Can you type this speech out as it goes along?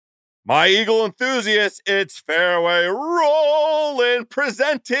My Eagle enthusiasts, it's Fairway Rolling,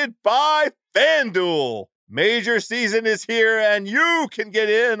 presented by FanDuel. Major season is here, and you can get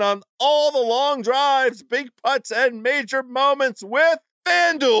in on all the long drives, big putts, and major moments with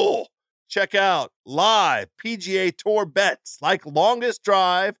FanDuel. Check out live PGA Tour bets like longest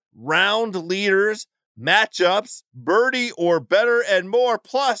drive, round leaders, matchups, birdie or better, and more.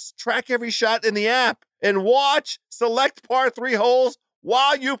 Plus, track every shot in the app and watch select par 3 holes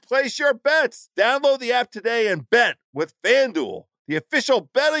while you place your bets. Download the app today and bet with FanDuel, the official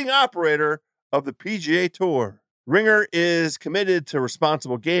betting operator of the PGA Tour. Ringer is committed to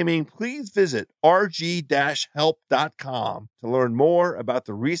responsible gaming. Please visit rg-help.com to learn more about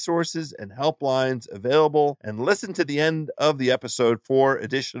the resources and helplines available and listen to the end of the episode for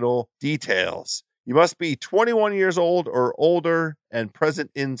additional details. You must be 21 years old or older and present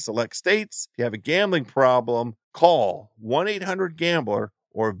in select states. If you have a gambling problem, call 1-800-GAMBLER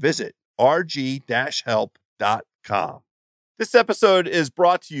or visit rg-help.com. This episode is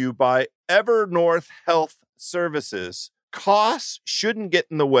brought to you by Evernorth Health Services. Costs shouldn't get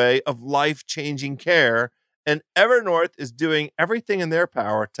in the way of life-changing care, and Evernorth is doing everything in their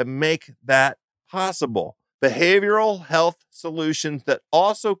power to make that possible. Behavioral health solutions that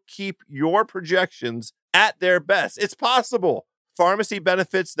also keep your projections at their best. It's possible. Pharmacy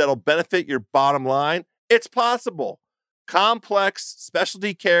benefits that'll benefit your bottom line. It's possible. Complex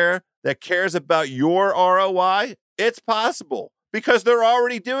specialty care that cares about your ROI. It's possible because they're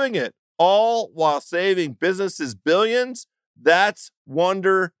already doing it, all while saving businesses billions. That's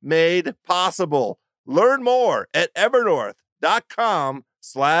wonder made possible. Learn more at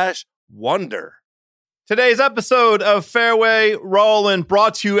evernorth.com/wonder. Today's episode of Fairway Rollin'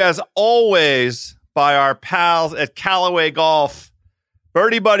 brought to you as always by our pals at Callaway Golf.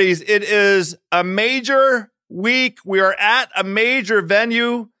 Birdie Buddies, it is a major week. We are at a major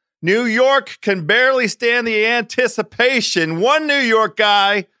venue. New York can barely stand the anticipation. One New York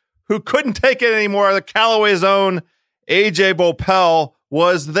guy who couldn't take it anymore, the Callaway's own AJ Bopel,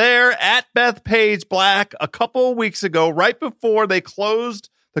 was there at Bethpage Black a couple of weeks ago, right before they closed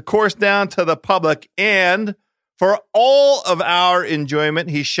the course down to the public. And for all of our enjoyment,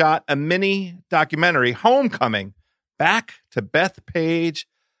 he shot a mini documentary, Homecoming, back to Bethpage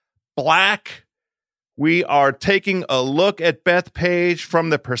Black. We are taking a look at Bethpage from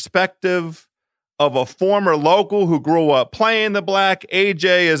the perspective of a former local who grew up playing the Black.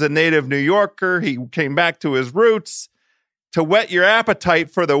 AJ is a native New Yorker. He came back to his roots. To whet your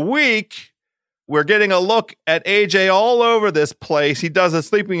appetite for the week, we're getting a look at AJ all over this place. He does a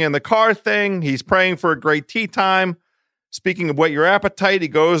sleeping in the car thing. He's praying for a great tea time. Speaking of whet your appetite, he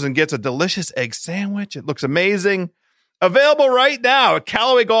goes and gets a delicious egg sandwich. It looks amazing. Available right now at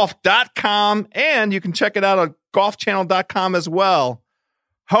CallawayGolf.com, and you can check it out on GolfChannel.com as well.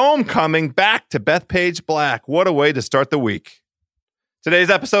 Homecoming, back to Bethpage Black. What a way to start the week.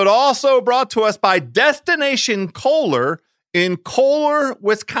 Today's episode also brought to us by Destination Kohler in Kohler,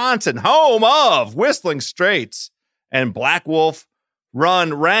 Wisconsin, home of Whistling Straits and Black Wolf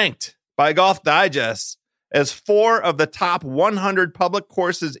Run, ranked by Golf Digest as 4 of the top 100 public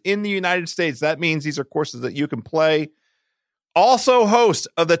courses in the United States. That means these are courses that you can play. Also host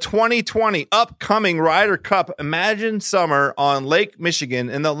of the 2020 upcoming Ryder Cup Imagine Summer on Lake Michigan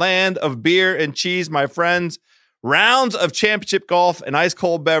in the land of beer and cheese, my friends. Rounds of championship golf and ice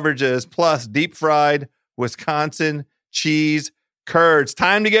cold beverages, plus deep fried Wisconsin cheese curds.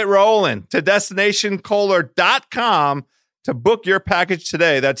 Time to get rolling to DestinationKohler.com to book your package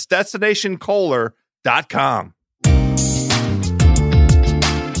today. That's DestinationKohler.com.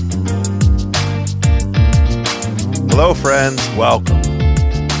 Hello, friends. Welcome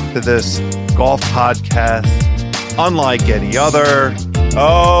to this golf podcast unlike any other.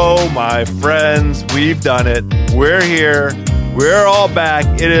 Oh, my friends, we've done it. We're here. We're all back.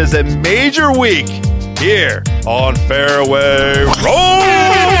 It is a major week here on Fairway Rollin',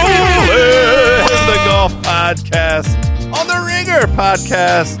 the golf podcast on the Ringer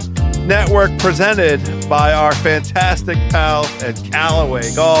Podcast Network, presented by our fantastic pals at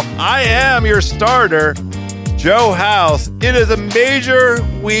Callaway Golf. I am your starter, Joe House. It is a major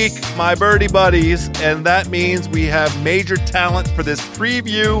week, my birdie buddies, and that means we have major talent for this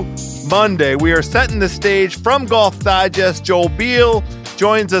preview Monday. We are setting the stage from Golf Digest. Joel Beal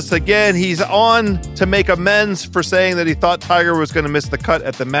joins us again. He's on to make amends for saying that he thought Tiger was going to miss the cut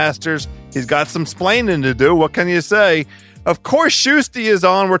at the Masters. He's got some splaining to do. What can you say? Of course, Schusty is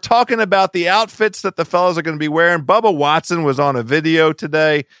on. We're talking about the outfits that the fellas are going to be wearing. Bubba Watson was on a video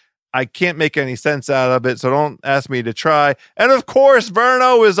today. I can't make any sense out of it, so don't ask me to try. And of course,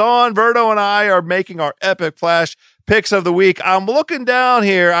 Verno is on. Verno and I are making our epic flash picks of the week. I'm looking down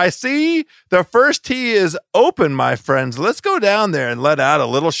here. I see the first tee is open, my friends. Let's go down there and let out a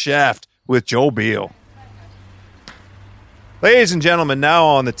little shaft with Joel Beal. Ladies and gentlemen, now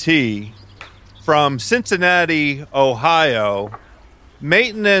on the tee from Cincinnati, Ohio,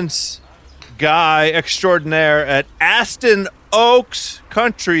 maintenance guy extraordinaire at Aston Oaks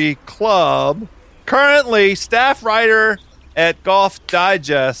Country Club, currently staff writer at Golf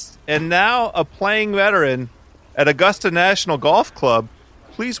Digest, and now a playing veteran at Augusta National Golf Club.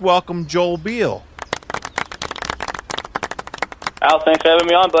 Please welcome Joel Beal. Al, thanks for having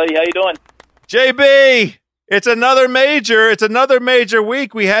me on, buddy. How you doing? JB, it's another major. It's another major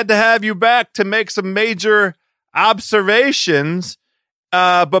week. We had to have you back to make some major observations.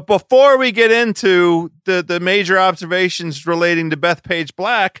 But before we get into the major observations relating to Bethpage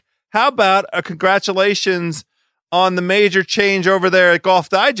Black, how about a congratulations on the major change over there at Golf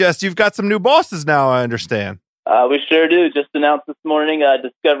Digest? You've got some new bosses now, I understand. We sure do. Just announced this morning,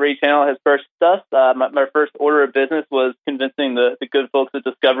 Discovery Channel has purchased us. My first order of business was convincing the good folks at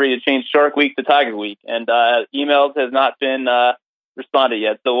Discovery to change Shark Week to Tiger Week, and emails have not been responded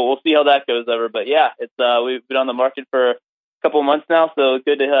yet. So we'll see how that goes over. But yeah, it's we've been on the market for a couple of months now, so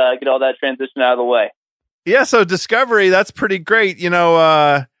good to get all that transition out of the way. Yeah, so Discovery, that's pretty great. You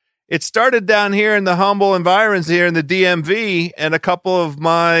know, it started down here in the humble environs here in the DMV, and a couple of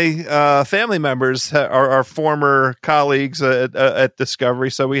my family members are former colleagues at Discovery.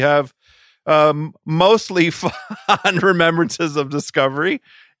 So we have mostly fond remembrances of Discovery.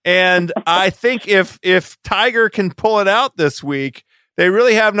 And I think if Tiger can pull it out this week, they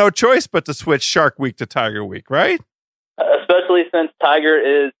really have no choice but to switch Shark Week to Tiger Week, right? Especially since Tiger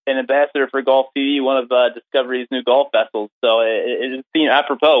is an ambassador for Golf TV, one of Discovery's new golf vessels. So it seemed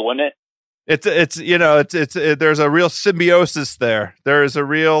apropos, wouldn't it? It's there's a real symbiosis there. There is a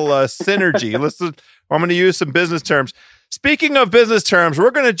real synergy. I'm going to use some business terms. Speaking of business terms,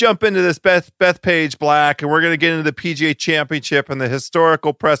 we're going to jump into this Bethpage Black, and we're going to get into the PGA Championship and the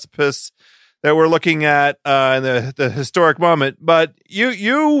historical precipice that we're looking at in the historic moment. But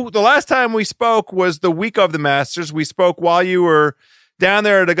you, the last time we spoke was the week of the Masters. We spoke while you were down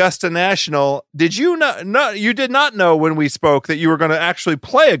there at Augusta National. Did you not? You did not know when we spoke that you were going to actually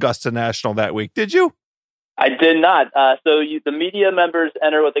play Augusta National that week, did you? I did not. The media members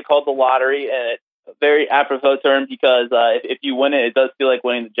enter what they call the lottery, and it's a very apropos term because if you win it, it does feel like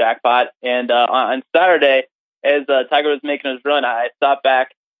winning the jackpot. And on Saturday, as Tiger was making his run, I stopped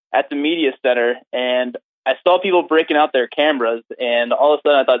back at the media center, and I saw people breaking out their cameras, and all of a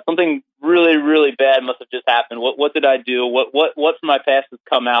sudden I thought something really, really bad must have just happened. What did I do? What from my past has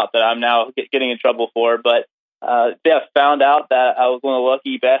come out that I'm now getting in trouble for? But I found out that I was one of the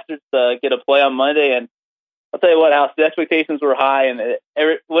lucky bastards to get a play on Monday, and I'll tell you what, House, the expectations were high, and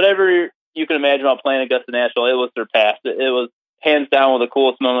whatever you can imagine about playing Augusta National, it was surpassed. It was hands down one of the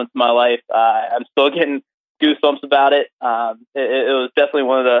coolest moments of my life. I'm still getting goosebumps about it. It was definitely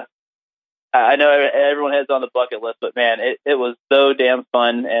one of the, I know everyone has it on the bucket list, but man, it was so damn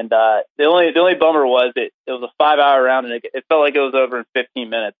fun. And the only bummer was it was a 5-hour round, and it felt like it was over in 15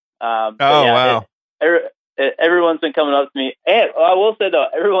 minutes. Wow. Everyone's been coming up to me, and I will say though,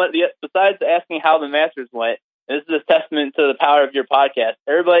 everyone besides asking how the Masters went, this is a testament to the power of your podcast.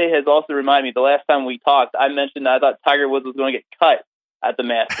 Everybody has also reminded me the last time we talked, I mentioned that I thought Tiger Woods was going to get cut at the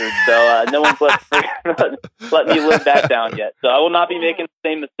Masters. So no one's let me live that down yet. So I will not be making the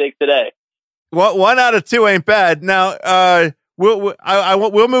same mistake today. Well, 1 out of 2 ain't bad. Now,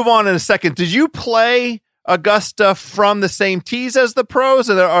 we'll move on in a second. Did you play Augusta from the same tees as the pros?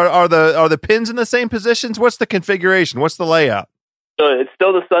 And are the pins in the same positions? What's the configuration? What's the layout? So it's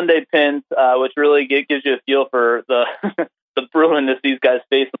still the Sunday pins, which really gives you a feel for the the brutalness these guys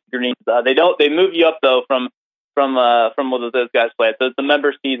face on the greens. They move you up though from what those guys play. So it's the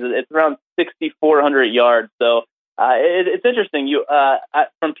members tees. It's around 6,400 yards. So it's interesting.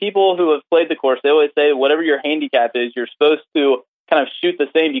 From people who have played the course, they always say whatever your handicap is, you're supposed to kind of shoot the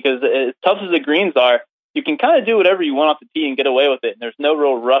same, because as tough as the greens are, you can kind of do whatever you want off the tee and get away with it. And there's no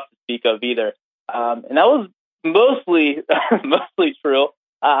real rough to speak of either. And that was mostly true.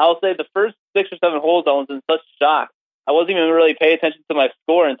 I'll say the first 6 or 7 holes, I was in such shock. I wasn't even really paying attention to my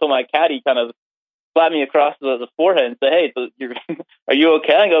score until my caddy kind of slapped me across the forehead and said, "Hey, so are you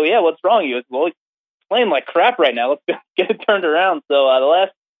okay?" I go, "Yeah, what's wrong?" He goes, "Well, he's playing like crap right now. Let's get it turned around." So the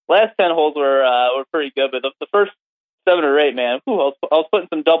last 10 holes were pretty good, but the first 7 or 8, man, I was putting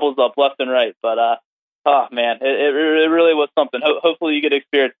some doubles up left and right. But oh man, it really was something. Hopefully, you get to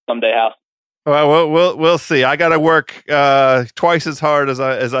experience it someday, House. Well, we'll see. I got to work twice as hard as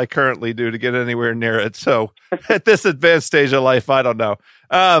I currently do to get anywhere near it. So at this advanced stage of life, I don't know.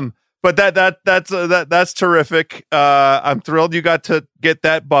 But that's terrific. I'm thrilled you got to get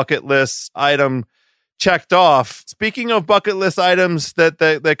that bucket list item checked off. Speaking of bucket list items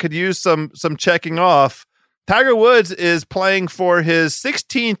that could use some checking off, Tiger Woods is playing for his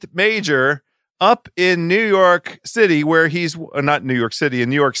 16th major up in New York City, where he's not New York City, in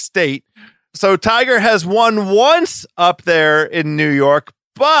New York State. So Tiger has won once up there in New York,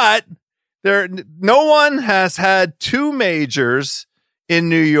 but no one has had two majors in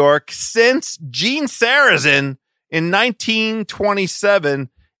New York since Gene Sarazen in 1927.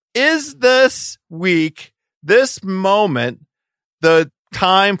 Is this week, this moment, the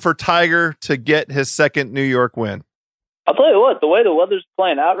time for Tiger to get his second New York win? I'll tell you what, the way the weather's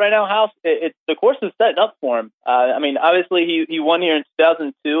playing out right now, House, the course is setting up for him. I mean, obviously he won here in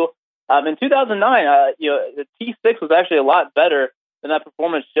 2002. In 2009, the T6 was actually a lot better than that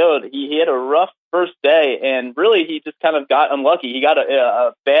performance showed. He had a rough first day, and really he just kind of got unlucky. He got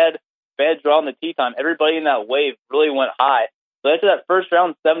a bad draw in the tee time. Everybody in that wave really went high. So after that first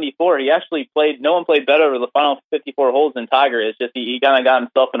round, 74, he actually no one played better over the final 54 holes than Tiger. It's just he kind of got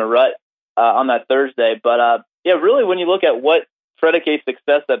himself in a rut on that Thursday. But really, when you look at what predicates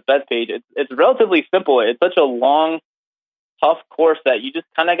success at Bethpage, it's relatively simple. It's such a long, tough course that you just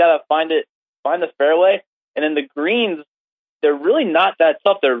kind of got to find the fairway. And then the greens, they're really not that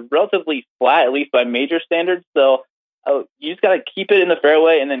tough. They're relatively flat, at least by major standards. So you just got to keep it in the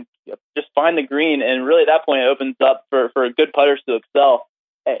fairway and then just find the green. And really at that point, it opens up for good putters to excel.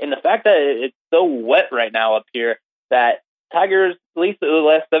 And the fact that it's so wet right now up here that Tiger's, at least the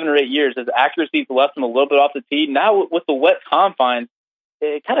last 7 or 8 years, his accuracy's left him a little bit off the tee. Now with the wet confines,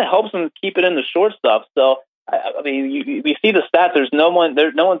 it kind of helps him keep it in the short stuff. So, I mean, we see the stats. There's no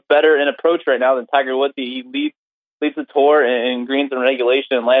one's better in approach right now than Tiger Woods. He leads the tour in greens and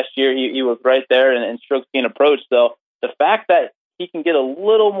regulation. And last year, he was right there in strokes gained approach. So the fact that he can get a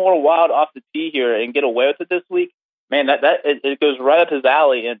little more wild off the tee here and get away with it this week, man, it goes right up his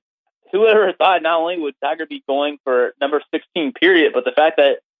alley. And whoever thought not only would Tiger be going for number 16 period, but the fact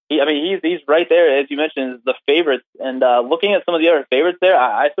that he's right there, as you mentioned, the favorites. And looking at some of the other favorites there,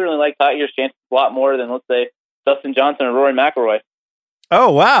 I certainly like Tiger's chances a lot more than, let's say, Dustin Johnson or Rory McIlroy.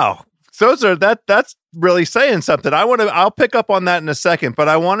 Oh, wow. That's really saying something. I'll pick up on that in a second, but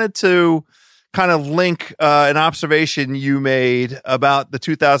I wanted to kind of link an observation you made about the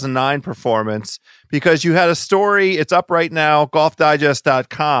 2009 performance, because you had a story. It's up right now,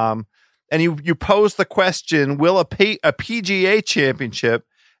 golfdigest.com. And you posed the question, will a PGA championship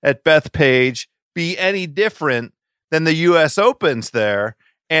at Bethpage be any different than the U.S. Opens there?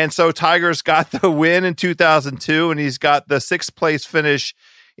 And so Tiger's got the win in 2002, and he's got the 6th place finish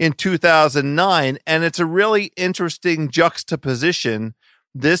in 2009. And it's a really interesting juxtaposition.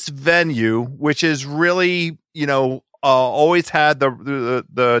 This venue, which is really, always had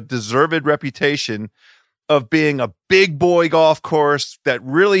the deserved reputation of being a big boy golf course that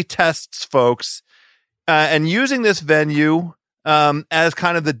really tests folks, and using this venue as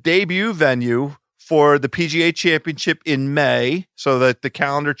kind of the debut venue for the PGA Championship in May, so that the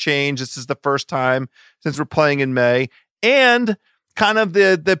calendar change. This is the first time since we're playing in May, and kind of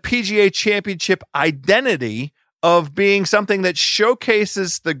the PGA Championship identity of being something that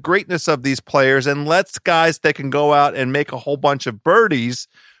showcases the greatness of these players and lets guys that can go out and make a whole bunch of birdies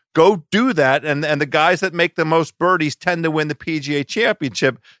go do that. And the guys that make the most birdies tend to win the PGA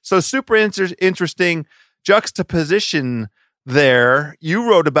Championship. So super interesting juxtaposition there. You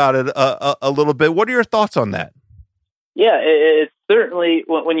wrote about it a little bit. What are your thoughts on that? Yeah, it's certainly,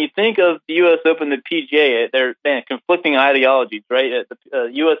 when you think of the U.S. Open, the PGA, they're conflicting ideologies, right?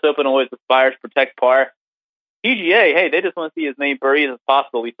 The U.S. Open always aspires to protect par. PGA, hey, they just want to see as many birdies as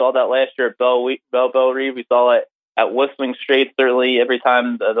possible. We saw that last year at Bellerive. We saw it at Whistling Straits, certainly every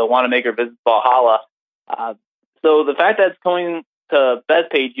time the Wanamaker visits Valhalla. So the fact that it's going to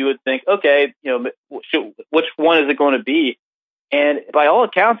Bethpage, you would think, okay, which one is it going to be? And by all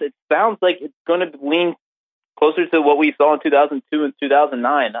accounts, it sounds like it's going to lean closer to what we saw in 2002 and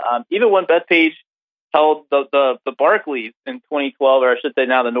 2009. Even when Bethpage held the Barclays in 2012, or I should say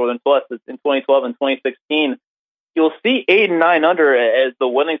now the Northern Plus in 2012 and 2016, you'll see 8 and 9 under as the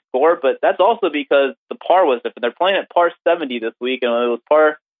winning score, but that's also because the par was different. They're playing at par 70 this week, and it was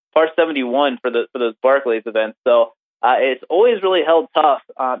par 71 for those Barclays events. So it's always really held tough.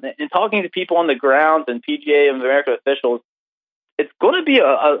 And talking to people on the ground and PGA and America officials, it's going to be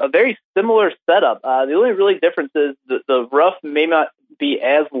a very similar setup. The only really difference is the rough may not be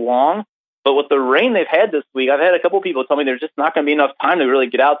as long, but with the rain they've had this week, I've had a couple of people tell me there's just not going to be enough time to really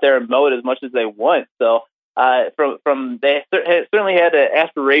get out there and mow it as much as they want. So they certainly had an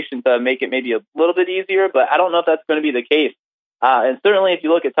aspiration to make it maybe a little bit easier, but I don't know if that's going to be the case. And certainly, if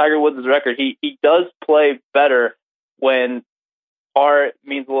you look at Tiger Woods' record, he does play better when par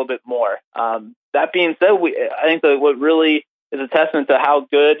means a little bit more. That being said, I think that what really is a testament to how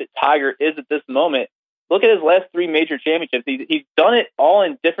good Tiger is at this moment. Look at his last 3 major championships. He's done it all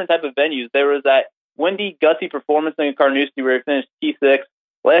in different type of venues. There was that windy, gusty performance in Carnoustie where he finished T6.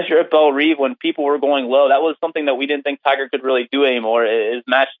 Last year at Bellerive, when people were going low, that was something that we didn't think Tiger could really do anymore, is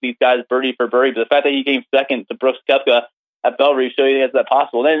match these guys birdie for birdie. But the fact that he came second to Brooks Koepka at Bellerive showed you that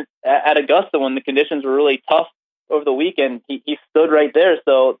possible. Then at Augusta, when the conditions were really tough over the weekend, he stood right there.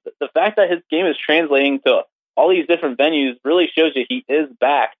 So the fact that his game is translating to all these different venues really shows you he is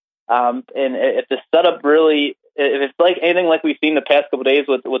back. And if the setup really, if it's like anything like we've seen the past couple of days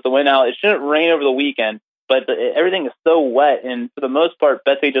with the wind out, it shouldn't rain over the weekend. But everything is so wet, and for the most part,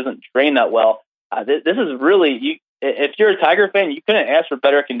 Bethpage doesn't drain that well. This is really, if you're a Tiger fan, you couldn't ask for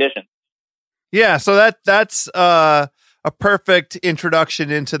better conditions. Yeah, so that's a perfect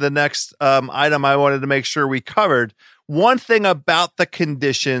introduction into the next item I wanted to make sure we covered. One thing about the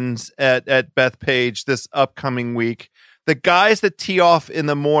conditions at Bethpage this upcoming week, the guys that tee off in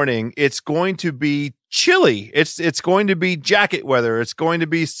the morning, it's going to be chilly. It's going to be jacket weather. It's going to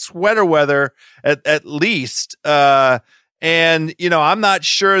be sweater weather at least. And I'm not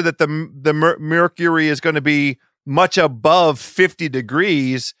sure that the mercury is going to be much above 50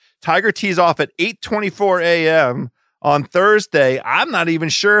 degrees. Tiger tees off at 8:24 a.m. on Thursday. I'm not even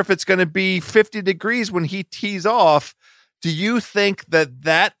sure if it's going to be 50 degrees when he tees off. Do you think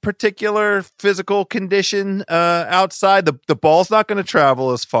that particular physical condition outside, the ball's not going to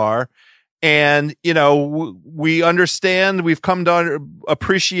travel as far? And, we understand, we've come to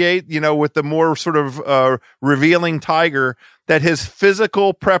appreciate, with the more sort of revealing Tiger, that his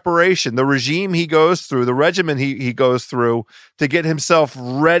physical preparation, the regime he goes through, the regimen he goes through to get himself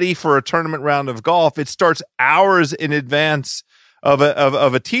ready for a tournament round of golf, it starts hours in advance of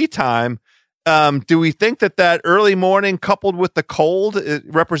a tee time. Do we think that early morning coupled with the cold, it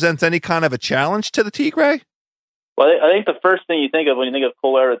represents any kind of a challenge to the tee, Gray? Well, I think the first thing you think of when you think of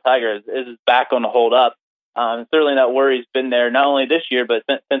cold weather with Tiger is his back going to hold up. Certainly that worry's been there not only this year, but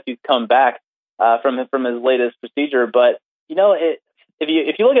since he's come back from his latest procedure. But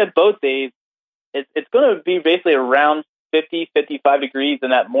if you look at both days, it's going to be basically around 50, 55 degrees in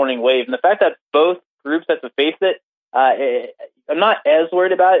that morning wave. And the fact that both groups have to face it, I'm not as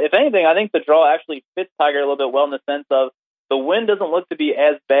worried about it. If anything, I think the draw actually fits Tiger a little bit well in the sense of the wind doesn't look to be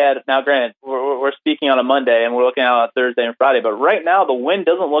as bad. Now, granted, we're speaking on a Monday and we're looking out on Thursday and Friday, but right now the wind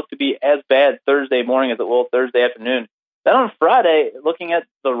doesn't look to be as bad Thursday morning as it will Thursday afternoon. Then on Friday, looking at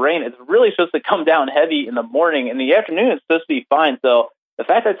the rain, it's really supposed to come down heavy in the morning. In the afternoon, it's supposed to be fine. So the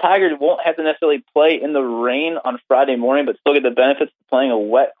fact that Tiger won't have to necessarily play in the rain on Friday morning, but still get the benefits of playing a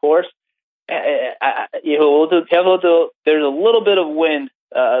wet course, there's a little bit of wind.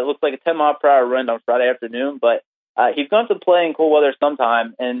 It looks like a 10-mile-per-hour wind on Friday afternoon, but he's going to play in cold weather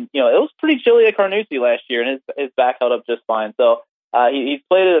sometime. And, it was pretty chilly at Carnoustie last year, and his back held up just fine. So he's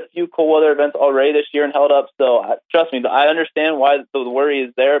played at a few cold weather events already this year and held up. So trust me, I understand why the worry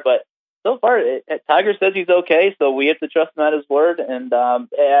is there. But so far, Tiger says he's okay, so we have to trust him at his word. And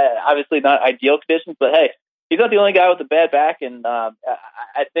obviously not ideal conditions, but hey, he's not the only guy with a bad back. And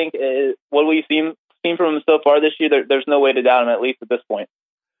I think what we've seen from him so far this year, there's no way to doubt him, at least at this point.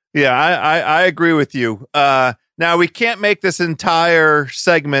 Yeah, I agree with you. Now, we can't make this entire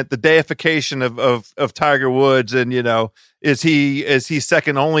segment the deification of Tiger Woods and, is he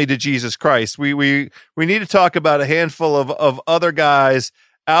second only to Jesus Christ? We need to talk about a handful of other guys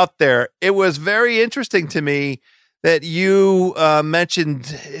out there. It was very interesting to me that you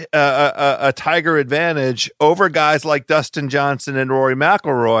mentioned a Tiger advantage over guys like Dustin Johnson and Rory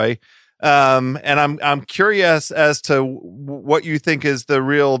McIlroy. And I'm curious as to what you think is the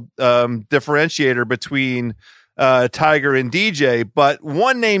real differentiator between Tiger and DJ. But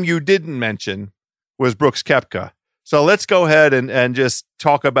one name you didn't mention was Brooks Koepka. So let's go ahead and just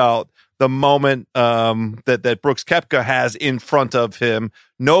talk about the moment that Brooks Koepka has in front of him.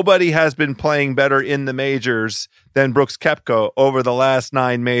 Nobody has been playing better in the majors than Brooks Koepka over the last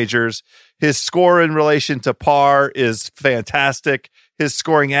 9 majors. His score in relation to par is fantastic. His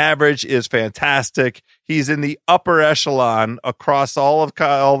scoring average is fantastic. He's in the upper echelon across all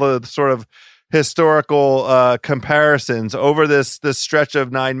the sort of historical comparisons over this stretch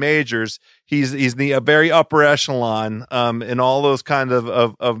of 9 majors. He's in the very upper echelon in all those kind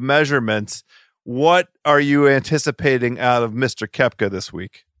of measurements. What are you anticipating out of Mr. Koepka this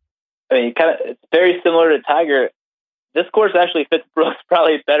week? I mean, it's very similar to Tiger. This course actually fits Brooks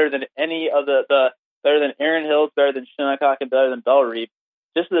probably better than any of better than Erin Hills, better than Shinnecock, and better than Bellerive.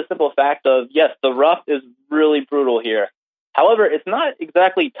 Just for the simple fact of, yes, the rough is really brutal here. However, it's not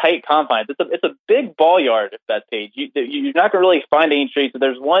exactly tight confines. It's a big ball yard at Bethpage. You're not going to really find any traits.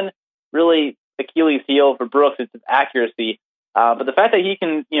 There's one really Achilles heel for Brooks. It's his accuracy. But the fact that he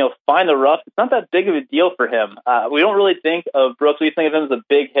can, find the rough, it's not that big of a deal for him. We don't really think of Brooks. We think of him as a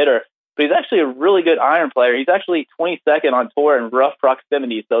big hitter, but he's actually a really good iron player. He's actually 22nd on tour in rough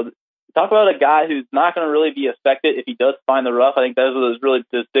proximity. So talk about a guy who's not going to really be affected if he does find the rough. I think those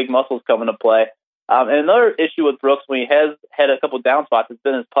big muscles come into play. And another issue with Brooks when he has had a couple down spots has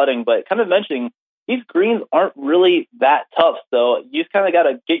been his putting, but kind of mentioning these greens aren't really that tough. So you just kind of got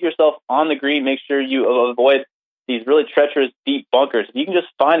to get yourself on the green, make sure you avoid these really treacherous deep bunkers. If you can just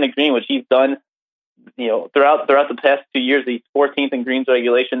find the green, which he's done, throughout the past 2 years, he's 14th in greens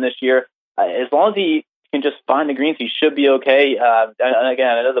regulation this year. As long as he can just find the greens, he should be okay. And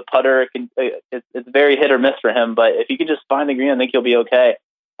again, I know the putter it's very hit or miss for him, but if he can just find the green, I think he'll be okay.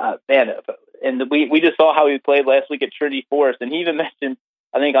 And we just saw how he played last week at Trinity Forest, and he even mentioned,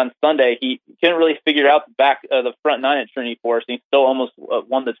 I think on Sunday, he couldn't really figure out the front nine at Trinity Forest, and he still almost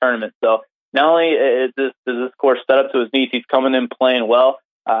won the tournament. So not only is this course set up to his needs, he's coming in playing well.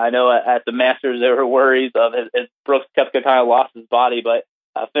 I know at the Masters there were worries of his Brooks Koepka kind of lost his body, but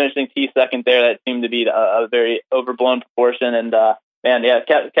finishing T2 there, that seemed to be a very overblown proportion. And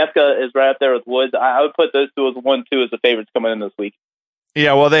Koepka is right up there with Woods. I would put those two as 1-2 as the favorites coming in this week.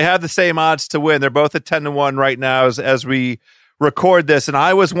 Yeah, well, they have the same odds to win. They're both at 10-1 right now as we record this, and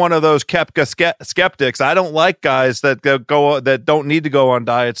I was one of those Koepka skeptics. I don't like guys that don't need to go on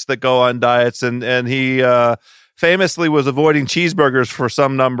diets that go on diets, and he famously was avoiding cheeseburgers for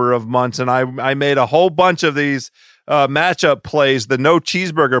some number of months, and I made a whole bunch of these matchup plays, the no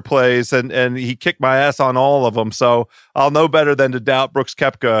cheeseburger plays, and he kicked my ass on all of them. So I'll know better than to doubt Brooks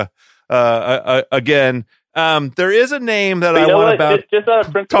Koepka again. There is a name that I want about. Just out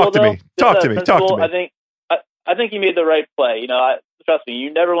of principle, Talk to me. I think he made the right play. Trust me,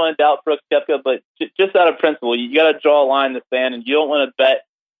 you never want to doubt Brooks Koepka, but just out of principle, you got to draw a line in the sand, and you don't want to bet.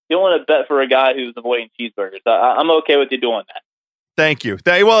 You don't want to bet for a guy who's avoiding cheeseburgers. I'm okay with you doing that. Thank you.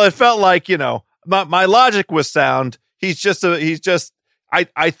 Well, it felt like my logic was sound.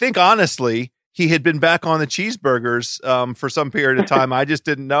 I think honestly, he had been back on the cheeseburgers for some period of time. I just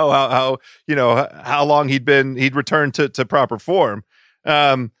didn't know how long he'd returned to proper form.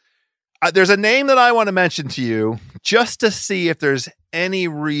 There's a name that I want to mention to you just to see if there's any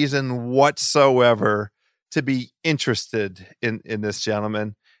reason whatsoever to be interested in this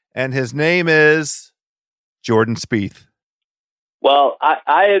gentleman. And his name is Jordan Spieth. Well,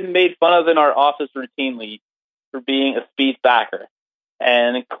 I had made fun of in our office routinely for being a Spieth backer.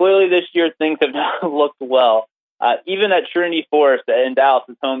 And clearly this year things have not looked well. Even at Trinity Forest in Dallas,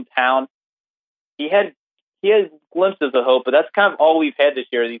 his hometown, he had glimpses of hope, but that's kind of all we've had this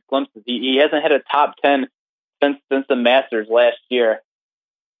year, these glimpses. He hasn't hit a top 10 since the Masters last year.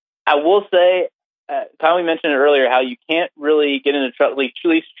 I will say, Tommy mentioned it earlier, how you can't really get into at least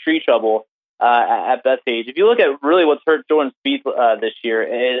tree trouble at Bethpage. If you look at really what's hurt Jordan Spieth this year,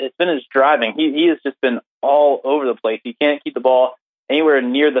 it's been his driving. He has just been all over the place. He can't keep the ball anywhere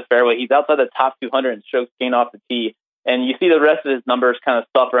near the fairway. He's outside the top 200 in strokes gained off the tee. And you see the rest of his numbers kind of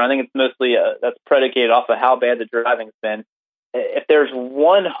suffer. I think it's mostly that's predicated off of how bad the driving's been. If there's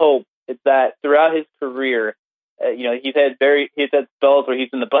one hope, it's that throughout his career, he's had spells where he's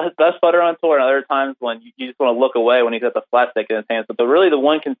been the best putter on tour, and other times when you just want to look away when he's got the flat stick in his hands. But really, the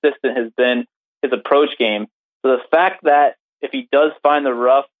one consistent has been his approach game. So the fact that if he does find the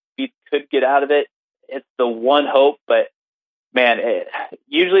rough, he could get out of it. It's the one hope, but. Man,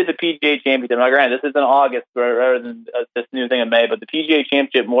 usually the PGA Championship, now granted, this is in August rather than this new thing in May, but the PGA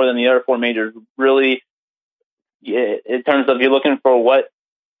Championship, more than the other four majors, really, in terms of you're looking for what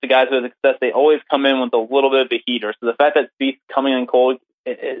the guys with success, they always come in with a little bit of a heater. So the fact that Spieth's coming in cold,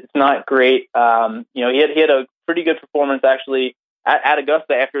 it's not great. He had a pretty good performance, actually, at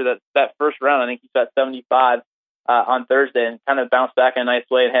Augusta after that first round. I think he shot 75 on Thursday and kind of bounced back in a nice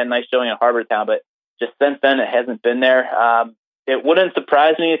way and had a nice showing at Harbour Town, but just since then, it hasn't been there. It wouldn't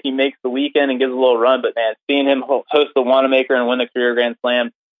surprise me if he makes the weekend and gives a little run, but man, seeing him host the Wanamaker and win the career Grand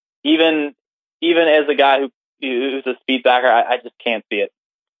Slam, even as a guy who's a Spieth backer, I just can't see it.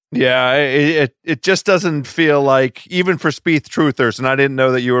 Yeah, it just doesn't feel like, even for Spieth truthers, and I didn't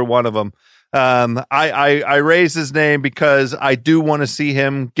know that you were one of them. I raise his name because I do want to see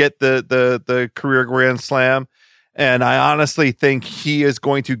him get the career Grand Slam. And I honestly think he is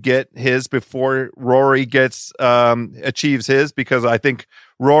going to get his before Rory achieves his, because I think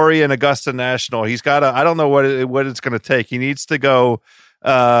Rory and Augusta National, he's got I don't know what it's going to take. He needs to go,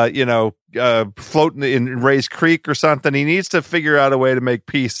 floating in Rays Creek or something. He needs to figure out a way to make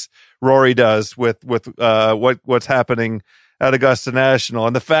peace. Rory does with what's happening at Augusta National.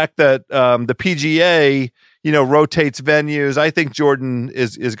 And the fact that the PGA, rotates venues, I think Jordan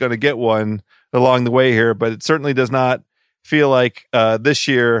is going to get one along the way here, but it certainly does not feel like this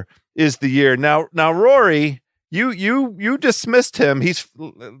year is the year. Now Rory, you dismissed him.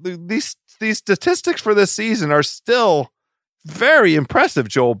 These statistics for this season are still very impressive,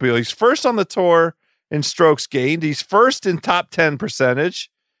 Joel Beal. He's first on the tour in strokes gained. He's first in top 10 percentage.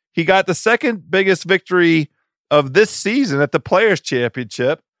 He got the second biggest victory of this season at the Players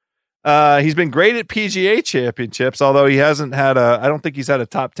Championship. He's been great at PGA Championships, although he hasn't had I don't think he's had a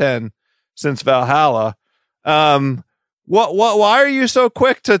top 10 since Valhalla. Why are you so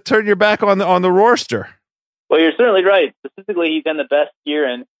quick to turn your back on the Roorster? Well, you're certainly right. Specifically, he's done the best year,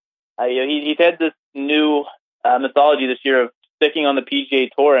 and he's had this new mythology this year of sticking on the PGA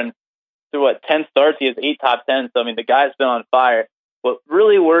Tour, and through 10 starts, he has 8 top 10. So, I mean, the guy's been on fire. What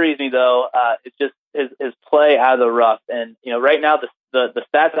really worries me, though, is just his play out of the rough. And, right now the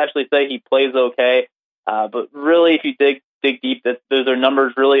stats actually say he plays okay. But really, if you dig deep, those are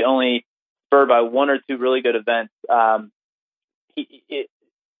numbers really only spurred by 1 or 2 really good events. As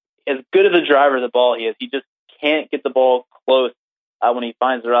good as a driver of the ball he is, he just can't get the ball close when he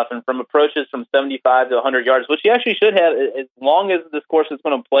finds the rough. And from approaches from 75 to 100 yards, which he actually should have as long as this course is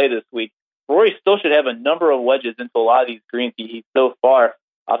going to play this week, Rory still should have a number of wedges into a lot of these greens. He's so far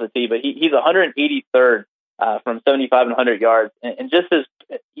off the tee, but he's 183rd from 75 and 100 yards. And just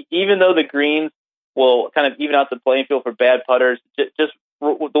even though the greens will kind of even out the playing field for bad putters, just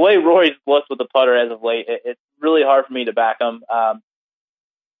the way Rory's blessed with the putter as of late, it's really hard for me to back him.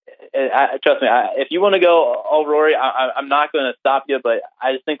 Trust me, if you want to go all Rory, I'm not going to stop you, but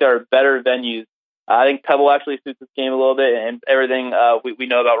I just think there are better venues. I think Pebble actually suits this game a little bit, and everything we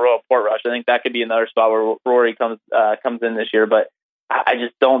know about Royal Portrush. I think that could be another spot where Rory comes in this year, but I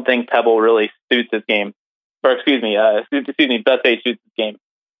just don't think Pebble really suits this game. Or excuse me, Bethpage suits this game.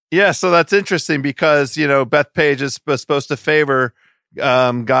 Yeah, so that's interesting because Bethpage is supposed to favor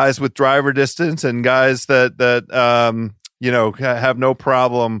guys with driver distance and guys that have no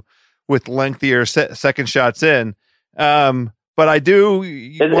problem with lengthier second shots in. But I do.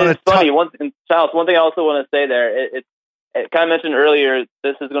 It's funny. One thing I also want to say there, it kind of mentioned earlier,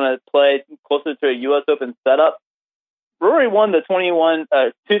 this is going to play closer to a U.S. Open setup. Rory won the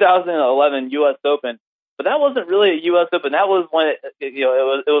 2011 U.S. Open, but that wasn't really a U.S. Open. That was when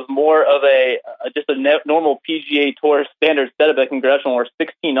it was more of just a normal PGA Tour standard setup at Congressional, or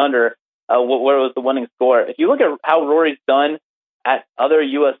 16 under, where it was the winning score. If you look at how Rory's done at other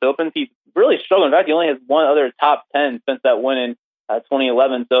U.S. Opens, he's really struggling. In fact, he only has one other top 10 since that win in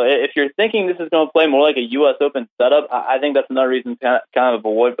 2011. So if you're thinking this is going to play more like a U.S. Open setup, I think that's another reason to kind of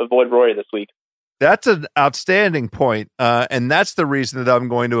avoid Rory this week. That's an outstanding point, and that's the reason that I'm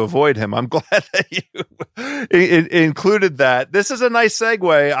going to avoid him. I'm glad that you included that. This is a nice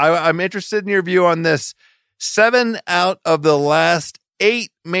segue. I'm interested in your view on this. 7 out of the last 8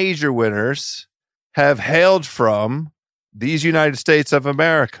 major winners have hailed from these United States of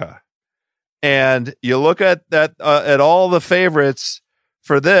America. And you look at that at all the favorites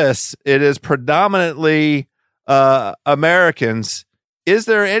for this, it is predominantly Americans. Is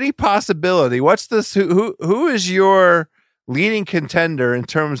there any possibility? What's this? Who is your leading contender in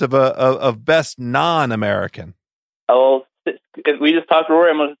terms of best non-American? Oh, if we just talked to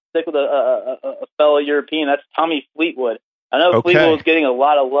Rory, I'm going to stick with a fellow European. That's Tommy Fleetwood. I know Fleetwood was getting a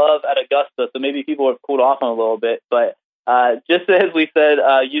lot of love at Augusta, so maybe people have cooled off on a little bit. But just as we said,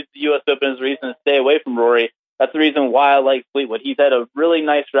 use the U.S. Open as a reason to stay away from Rory. That's the reason why I like Fleetwood. He's had a really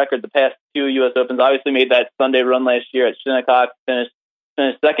nice record the past 2 U.S. Opens. Obviously made that Sunday run last year at Shinnecock, finished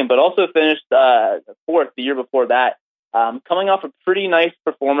second, but also finished 4th the year before that. Coming off a pretty nice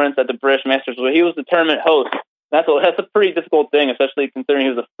performance at the British Masters, where he was the tournament host. That's a pretty difficult thing, especially considering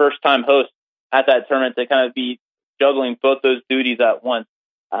he was a first-time host at that tournament, to kind of be juggling both those duties at once.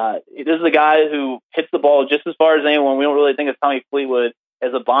 This is a guy who hits the ball just as far as anyone. We don't really think of Tommy Fleetwood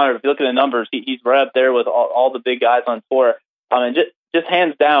as a bomber. If you look at the numbers, he's right up there with all the big guys on tour. And just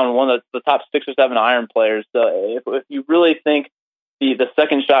hands down one of the top 6 or 7 iron players. So if you really think the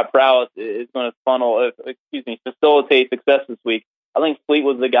second shot prowess is going to facilitate success this week, I think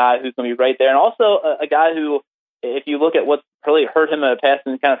Fleetwood's the guy who's going to be right there. And also a guy who, if you look at what's really hurt him at a pass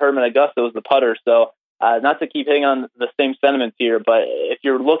and kind of hurt him at Augusta, was the putter. So not to keep hitting on the same sentiments here, but if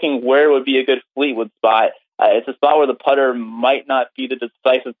you're looking where would be a good Fleetwood spot, it's a spot where the putter might not be the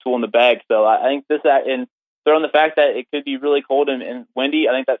decisive tool in the bag. So I think this, and throwing the fact that it could be really cold and windy,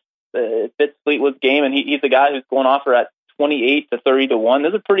 I think that it fits Fleetwood's game, and he's the guy who's going off for at 28 to 30 to 1.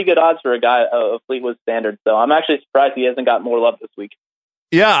 Those are pretty good odds for a guy of Fleetwood standards. So I'm actually surprised he hasn't got more love this week.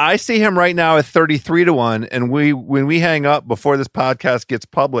 Yeah, I see him right now at 33 to 1. And when we hang up before this podcast gets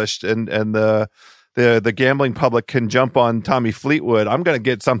published and the gambling public can jump on Tommy Fleetwood, I'm going to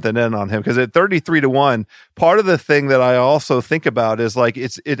get something in on him because at 33 to 1, part of the thing that I also think about is like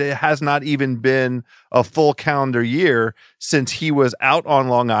it has not even been a full calendar year since he was out on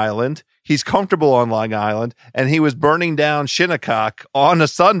Long Island. He's comfortable on Long Island, and he was burning down Shinnecock on a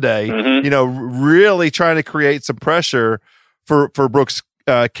Sunday, really trying to create some pressure for Brooks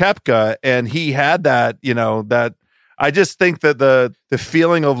Koepka, and he had that, that I just think that the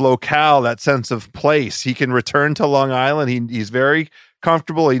feeling of locale, that sense of place, he can return to Long Island. He's very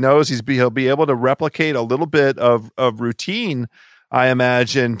comfortable. He knows he'll be able to replicate a little bit of routine. I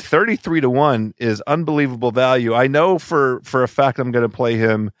imagine 33 to 1 is unbelievable value. I know for a fact I'm going to play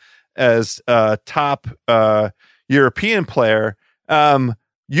him as a top European player.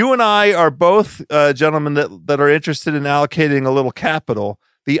 You and I are both gentlemen that are interested in allocating a little capital.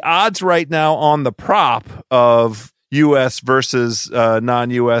 The odds right now on the prop of U.S. versus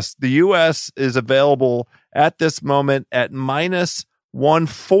non-U.S. The U.S. is available at this moment at minus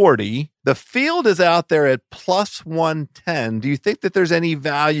 140. The field is out there at plus 110. Do you think that there's any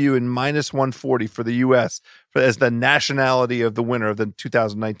value in minus 140 for the U.S. as the nationality of the winner of the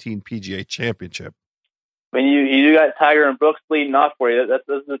 2019 PGA Championship? When you got Tiger and Brooks leading off for you,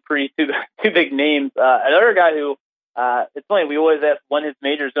 those are pretty two big names. Another guy who it's funny, we always ask when his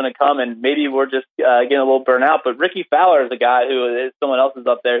major is going to come, and maybe we're just getting a little burnt out. But Ricky Fowler is a guy who is someone else is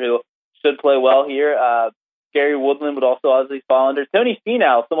up there who should play well here. Gary Woodland would also obviously fall under. Tony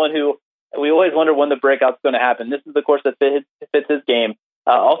Finau, someone who we always wonder when the breakout's going to happen. This is the course that fits his game.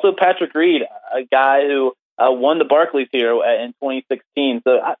 Also, Patrick Reed, a guy who won the Barclays here in 2016.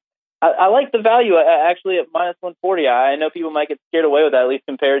 So I like the value actually at minus 140. I know people might get scared away with that, at least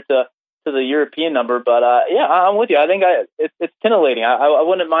compared to the European number. But yeah, I'm with you. I think it's titillating. I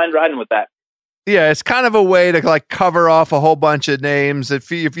wouldn't mind riding with that. Yeah, it's kind of a way to like cover off a whole bunch of names.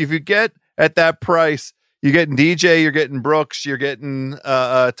 If you get at that price, you're getting DJ, you're getting Brooks, you're getting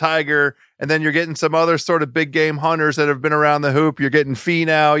Tiger, and then you're getting some other sort of big game hunters that have been around the hoop. You're getting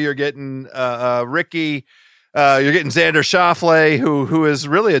Finau, you're getting Ricky. You're getting Xander Schauffele, who is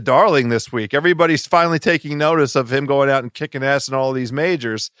really a darling this week. Everybody's finally taking notice of him going out and kicking ass in all these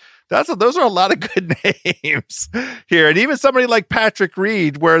majors. Those are a lot of good names here, and even somebody like Patrick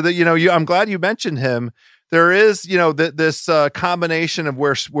Reed, where I'm glad you mentioned him. There is this combination of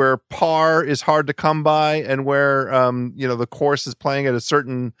where par is hard to come by, and where the course is playing at a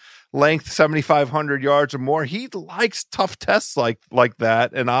certain length, 7,500 yards or more. He likes tough tests like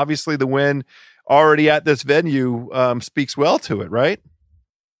that, and obviously the win already at this venue speaks well to it, right?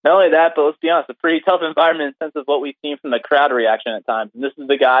 Not only that, but let's be honest, a pretty tough environment in the sense of what we've seen from the crowd reaction at times. And this is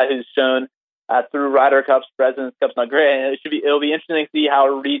the guy who's shown through Ryder Cups, Presidents Cups, not great. And it'll be interesting to see how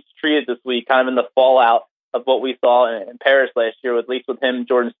Reed's treated this week, kind of in the fallout of what we saw in Paris last year, at least with him,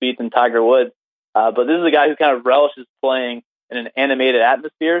 Jordan Spieth, and Tiger Woods. But this is a guy who kind of relishes playing in an animated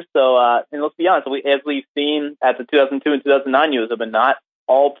atmosphere. So, and let's be honest, as we've seen at the 2002 and 2009 US Open, not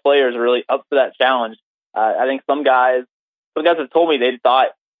all players are really up for that challenge. I think some guys have told me they thought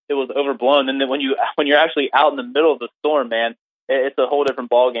it was overblown, and then when you're actually out in the middle of the storm, man, it's a whole different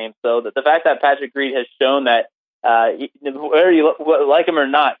ball game. So the fact that Patrick Reed has shown that whether you like him or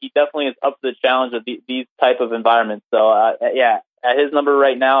not, he definitely is up to the challenge of these type of environments. So yeah, at his number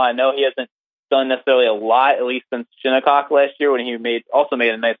right now, I know he hasn't done necessarily a lot, at least since Shinnecock last year when he made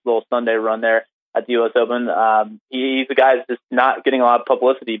a nice little Sunday run there at the U.S. Open. He's a guy that's just not getting a lot of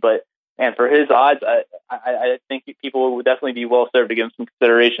publicity, but and for his odds, I think people would definitely be well served to give him some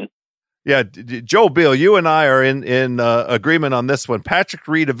consideration. Yeah, Joe Beal, you and I are in agreement on this one. Patrick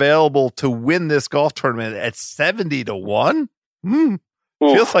Reed available to win this golf tournament at 70 to 1.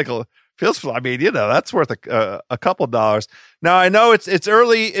 Feels like I mean, that's worth a couple dollars. Now I know it's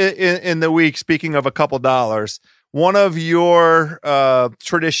early in the week. Speaking of a couple dollars, one of your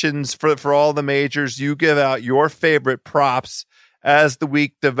traditions for all the majors, you give out your favorite props as the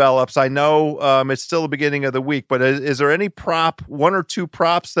week develops. I know it's still the beginning of the week, but is there any one or two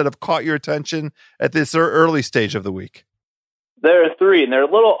props that have caught your attention at this early stage of the week? There are three, and they're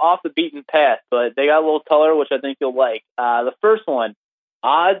a little off the beaten path, but they got a little color, which I think you'll like. The first one,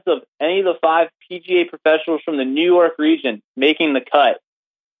 odds of any of the 5 PGA professionals from the New York region making the cut,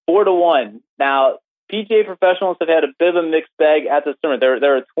 4 to 1. Now, PGA professionals have had a bit of a mixed bag at this tournament.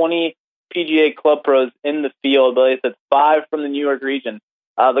 There are 20 PGA club pros in the field, but it's 5 from the New York region.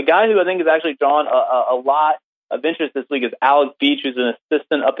 The guy who I think has actually drawn a lot of interest this week is Alec Beach, who's an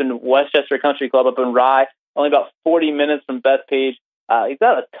assistant up in Westchester Country Club up in Rye, only about 40 minutes from Bethpage. He's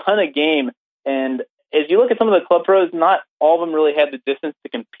got a ton of game, and as you look at some of the club pros, not all of them really have the distance to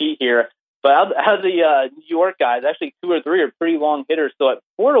compete here. But out of the New York guys, actually 2 or 3 are pretty long hitters. So at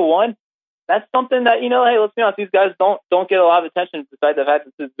 4-1, that's something that, hey, let's be honest, these guys don't get a lot of attention besides the fact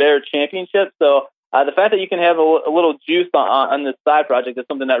that this is their championship. So the fact that you can have a little juice on this side project is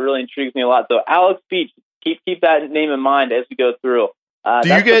something that really intrigues me a lot. So Alex Beach, keep that name in mind as we go through. Do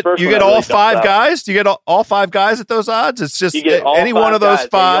you get all 5 guys? Do you get all 5 guys at those odds? It's just any one of those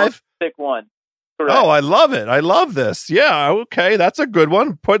 5. Pick one. Correct. Oh, I love it. I love this. Yeah, okay, that's a good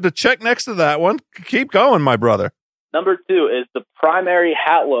one. Put the check next to that one. Keep going, my brother. Number 2 is the primary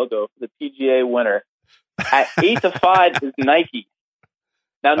hat logo for the PGA winner. At 8-5 is Nike.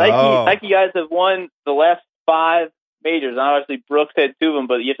 Now, Nike guys have won the last 5 majors. And obviously, Brooks had 2 of them,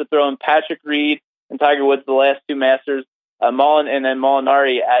 but you have to throw in Patrick Reed and Tiger Woods the last 2 Masters, and then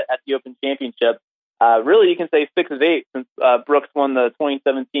Molinari at the Open Championship. Really, you can say 6 of 8 since Brooks won the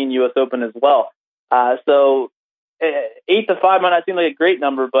 2017 U.S. Open as well. So 8-5 might not seem like a great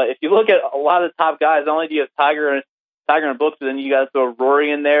number, but if you look at a lot of the top guys, not only do you have Tiger and Brooks, but then you guys throw Rory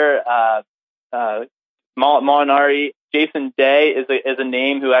in there, Molinari, Jason Day is a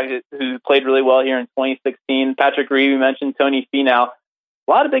name who played really well here in 2016. Patrick Reed, we mentioned, Tony Finau.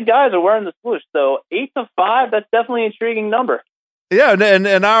 A lot of big guys are wearing the swoosh. So 8-5, that's definitely an intriguing number. Yeah,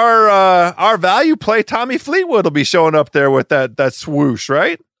 and our value play, Tommy Fleetwood, will be showing up there with that swoosh,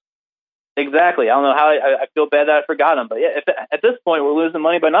 right? Exactly. I don't know how I feel bad that I forgot him, but yeah, at this point we're losing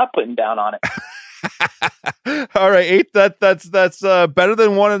money by not putting down on it. All right, 8. That's better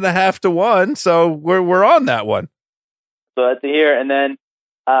than 1.5 to 1. So we're on that one. So that's here, and then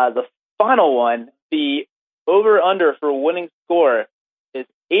the final one, the over under for winning score is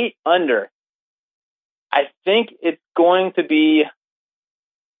 8 under. I think it's going to be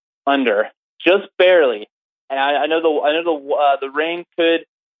under, just barely. And I know the rain could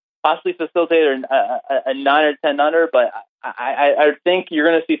possibly facilitate a 9 or 10 under, but I think you're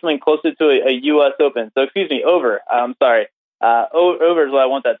going to see something closer to a U.S. Open. So excuse me, over. I'm sorry. Over is what I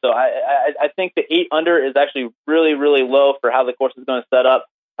want that. So I think the 8 under is actually really, really low for how the course is going to set up.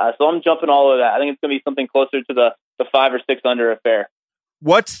 So I'm jumping all over that. I think it's going to be something closer to the 5 or 6 under affair.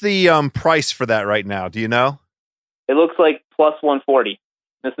 What's the price for that right now? Do you know? It looks like plus 140.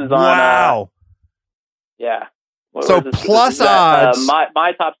 This is on. Wow. Yeah. So plus odds.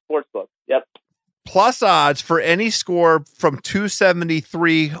 My top sports book. Yep. Plus odds for any score from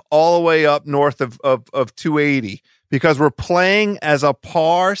 273 all the way up north of 280, because we're playing as a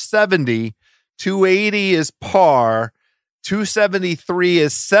par 70. 280 is par. 273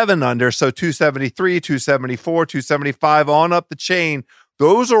 is 7 under. So 273, 274, 275 on up the chain.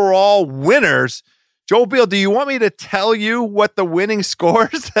 Those are all winners. Joel Beal, do you want me to tell you what the winning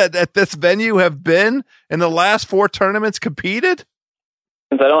scores at this venue have been in the last 4 tournaments competed?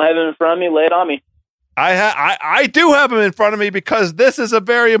 Since I don't have it in front of me, lay it on me. I do have them in front of me because this is a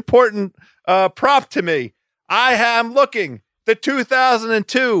very important prop to me. I am looking the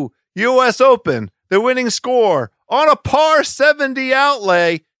 2002 U.S. Open, the winning score on a par 70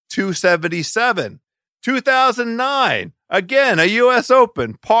 outlay, 277. 2009, again, a U.S.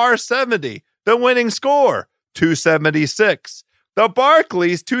 Open, par 70. The winning score, 276. The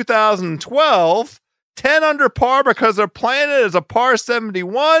Barclays 2012, 10 under par because they're playing it as a par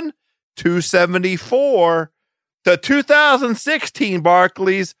 71, 274. The 2016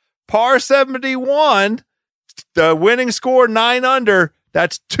 Barclays, par 71, the winning score 9 under,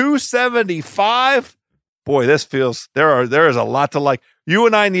 that's 275. Boy, this feels, there is a lot to like. You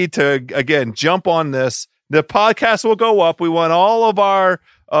and I need to, again, jump on this. The podcast will go up. We want all of our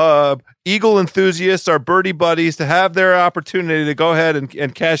Eagle enthusiasts, our birdie buddies, to have their opportunity to go ahead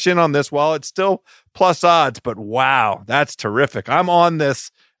and cash in on this while it's still plus odds. But wow, that's terrific. I'm on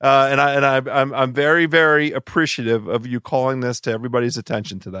this, and I'm very, very appreciative of you calling this to everybody's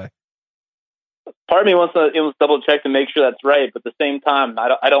attention today. Part of me wants to double check to make sure that's right, but at the same time,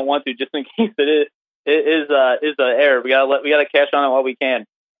 I don't want to, just in case it is an error. We gotta cash on it while we can.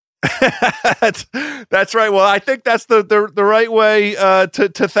 That's right. Well, I think that's the right way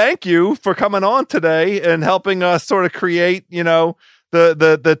to thank you for coming on today and helping us sort of create, the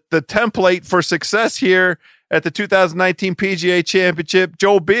template for success here at the 2019 PGA Championship.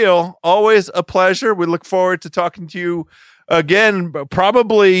 Joel Beal, always a pleasure. We look forward to talking to you again,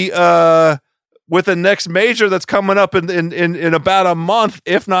 probably with the next major that's coming up in about a month,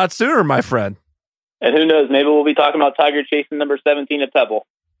 if not sooner, my friend. And who knows? Maybe we'll be talking about Tiger chasing number 17 at Pebble.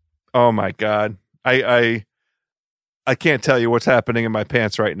 Oh my God. I can't tell you what's happening in my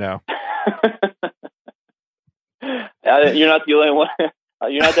pants right now. You're not the only one.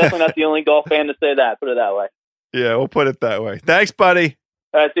 You're definitely not the only golf fan to say that. Put it that way. Yeah, we'll put it that way. Thanks, buddy.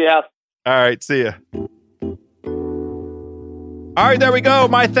 All right, see you, House. All right, see ya. All right, there we go.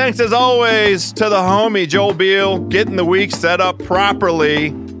 My thanks, as always, to the homie Joel Beal, getting the week set up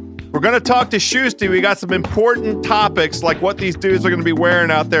properly. We're going to talk to Shusty. We got some important topics, like what these dudes are going to be wearing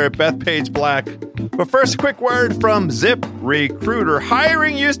out there at Bethpage Black. But first, a quick word from ZipRecruiter.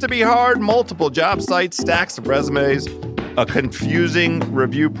 Hiring used to be hard. Multiple job sites, stacks of resumes, a confusing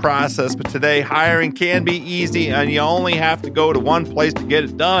review process. But today, hiring can be easy, and you only have to go to one place to get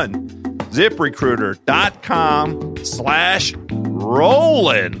it done.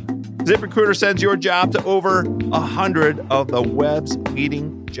 ZipRecruiter.com/rollin'. ZipRecruiter sends your job to over 100 of the web's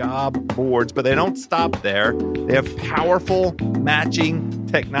leading job boards, but they don't stop there. They have powerful matching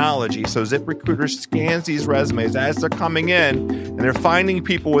technology. So ZipRecruiter scans these resumes as they're coming in, and they're finding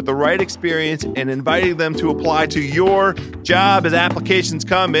people with the right experience and inviting them to apply to your job. As applications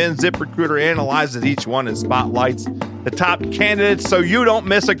come in, ZipRecruiter analyzes each one and spotlights the top candidates so you don't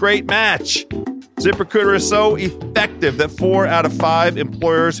miss a great match. ZipRecruiter is so effective that 4 out of 5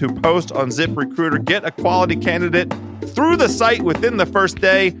 employers who post on ZipRecruiter get a quality candidate through the site within the first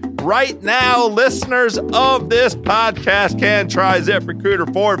day. Right now, listeners of this podcast can try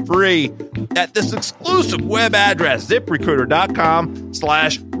ZipRecruiter for free at this exclusive web address,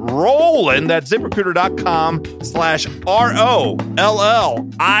 ZipRecruiter.com/rollin'. That's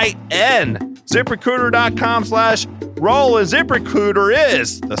ZipRecruiter.com/ROLLIN. ZipRecruiter.com/rollin'. ZipRecruiter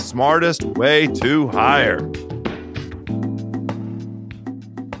is the smartest way to hire.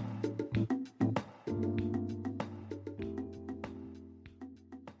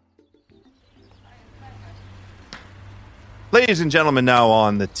 Ladies and gentlemen, now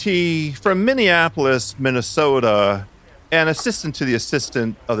on the tee from Minneapolis, Minnesota, and assistant to the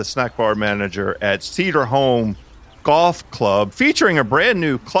assistant of the snack bar manager at Cedar Home Golf Club, featuring a brand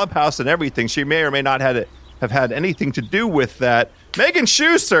new clubhouse and everything. She may or may not have had anything to do with that. Megan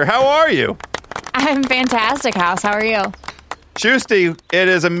Schuster, how are you? I'm fantastic, House. How are you? Shusty, it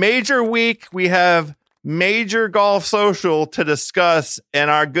is a major week. We have major golf social to discuss, and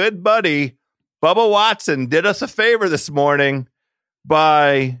our good buddy Bubba Watson did us a favor this morning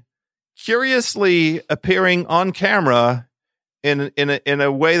by curiously appearing on camera in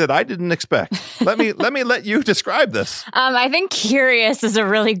a way that I didn't expect. Let me let you describe this. I think curious is a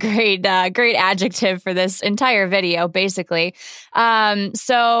really great adjective for this entire video, basically.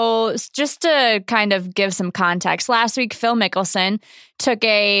 So just to kind of give some context, last week Phil Mickelson took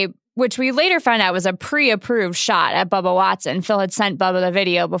which we later found out was a pre-approved shot at Bubba Watson. Phil had sent Bubba the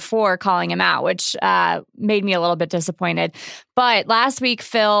video before calling him out, which made me a little bit disappointed. But last week,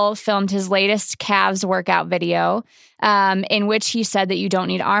 Phil filmed his latest calves workout video, in which he said that you don't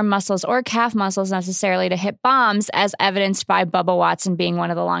need arm muscles or calf muscles necessarily to hit bombs, as evidenced by Bubba Watson being one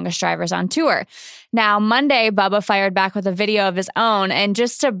of the longest drivers on tour. Now, Monday, Bubba fired back with a video of his own. And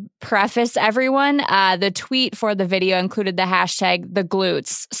just to preface everyone, the tweet for the video included the hashtag the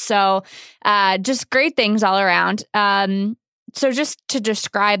glutes. So just great things all around. So just to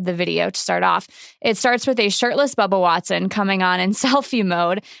describe the video to start off, it starts with a shirtless Bubba Watson coming on in selfie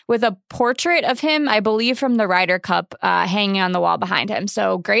mode with a portrait of him, I believe from the Ryder Cup, hanging on the wall behind him.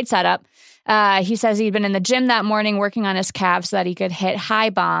 So great setup. He says he'd been in the gym that morning working on his calves so that he could hit high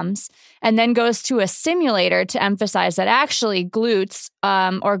bombs, and then goes to a simulator to emphasize that actually glutes,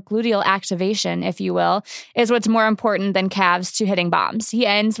 or gluteal activation, if you will, is what's more important than calves to hitting bombs. He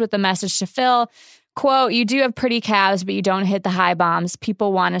ends with a message to Phil, quote, "You do have pretty calves, but you don't hit the high bombs.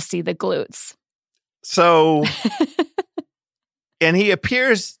 People want to see the glutes." So, and he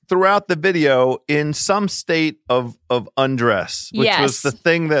appears throughout the video in some state of undress, which was the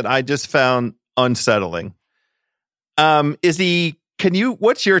thing that I just found unsettling.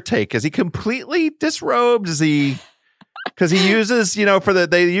 What's your take? Is he completely disrobed? Is he, because he uses,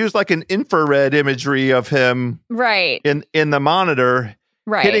 they use like an infrared imagery of him right in the monitor,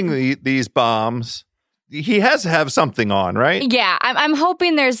 right, hitting these bombs. He has to have something on, right? Yeah, I'm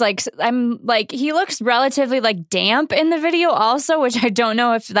hoping there's he looks relatively damp in the video also, which I don't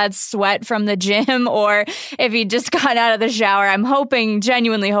know if that's sweat from the gym or if he just got out of the shower. I'm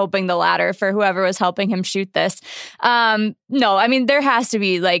genuinely hoping the latter for whoever was helping him shoot this. No, I mean, there has to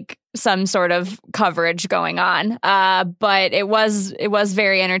be some sort of coverage going on. But it was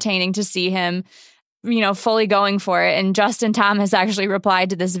very entertaining to see him fully going for it. And Justin Thomas actually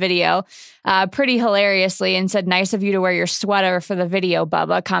replied to this video pretty hilariously and said, "Nice of you to wear your sweater for the video,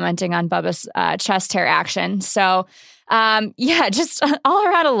 Bubba," commenting on Bubba's chest hair action. So, just all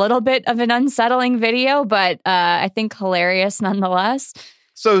around a little bit of an unsettling video, but I think hilarious nonetheless.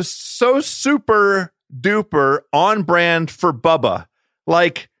 So super duper on brand for Bubba.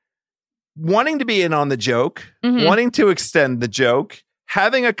 Wanting to be in on the joke, wanting to extend the joke,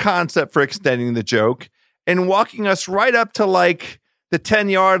 having a concept for extending the joke, and walking us right up to like the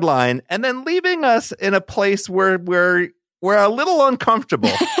 10-yard line, and then leaving us in a place where we're a little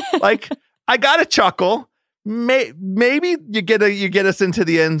uncomfortable. Like, I got a chuckle. Maybe you get us into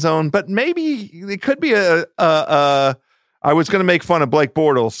the end zone, but maybe it could be I was going to make fun of Blake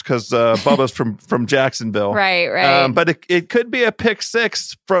Bortles because Bubba's from Jacksonville, right. But it could be a pick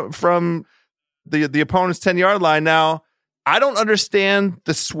six from the opponent's 10-yard line. Now, I don't understand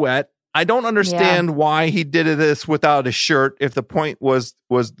the sweat. I don't understand why he did this without a shirt. If the point was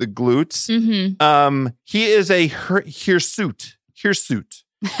the glutes, he is a hirsute.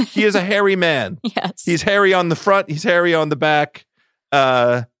 He is a hairy man. Yes. He's hairy on the front. He's hairy on the back.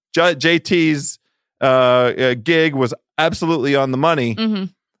 JT's gig was absolutely on the money.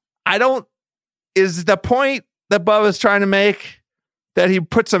 Is the point that Bubba's trying to make that he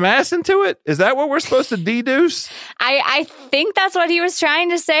put some ass into it? Is that what we're supposed to deduce? I think that's what he was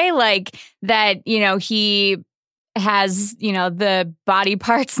trying to say. Like that, he has, the body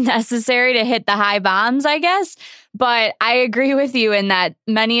parts necessary to hit the high bombs, I guess. But I agree with you in that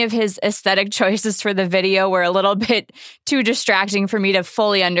many of his aesthetic choices for the video were a little bit too distracting for me to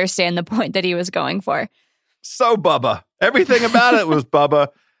fully understand the point that he was going for. So Bubba. Everything about it was Bubba.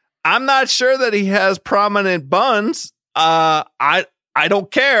 I'm not sure that he has prominent buns. I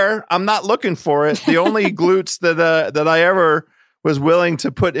don't care. I'm not looking for it. The only glutes that I ever was willing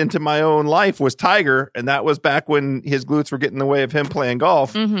to put into my own life was Tiger, and that was back when his glutes were getting in the way of him playing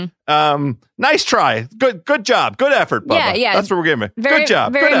golf. Nice try. Good job. Good effort, Bubba. Yeah. That's what we're giving. Good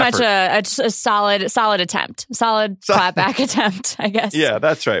job. Very good much effort. a solid attempt. Solid clapback attempt, I guess. Yeah,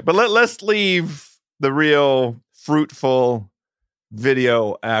 that's right. But let's leave the real fruitful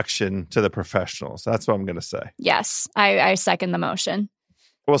video action to the professionals. That's what I'm going to say. Yes, I second the motion.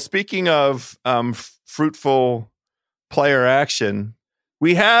 Well, speaking of fruitful player action,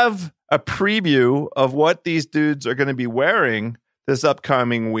 we have a preview of what these dudes are going to be wearing this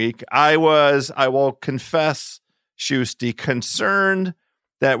upcoming week. I will confess, Schusty, concerned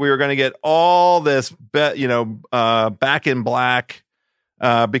that we were going to get all this, back in black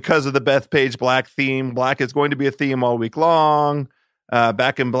because of the Bethpage Black theme. Black is going to be a theme all week long.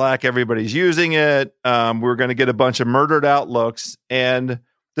 Back in black, everybody's using it. We're going to get a bunch of murdered out looks, and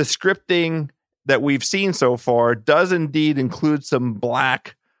the scripting that we've seen so far does indeed include some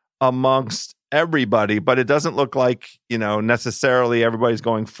black amongst everybody, but it doesn't look like, necessarily everybody's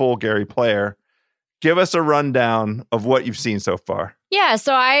going full Gary Player. Give us a rundown of what you've seen so far. Yeah,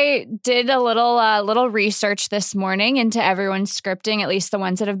 so I did a little research this morning into everyone's scripting, at least the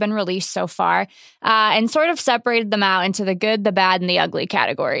ones that have been released so far, and sort of separated them out into the good, the bad, and the ugly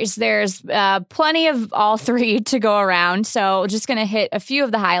categories. There's plenty of all three to go around, so just going to hit a few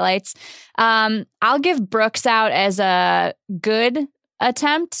of the highlights. I'll give Brooks out as a good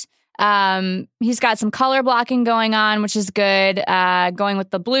attempt. He's got some color blocking going on, which is good, going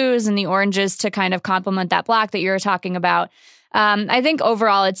with the blues and the oranges to kind of complement that black that you were talking about. I think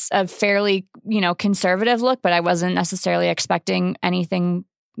overall it's a fairly, conservative look, but I wasn't necessarily expecting anything,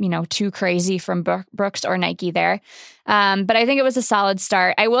 too crazy from Brooks or Nike there. But I think it was a solid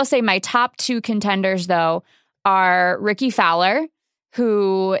start. I will say my top two contenders, though, are Ricky Fowler,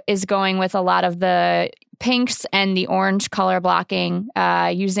 who is going with a lot of the pinks and the orange color blocking,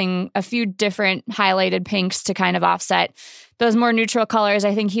 using a few different highlighted pinks to kind of offset those more neutral colors.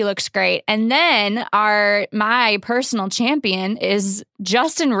 I think he looks great. And then my personal champion is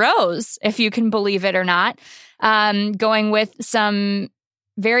Justin Rose, if you can believe it or not, going with some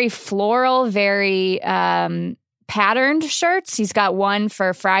very floral, very patterned shirts. He's got one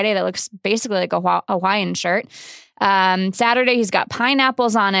for Friday that looks basically like a Hawaiian shirt. Saturday, he's got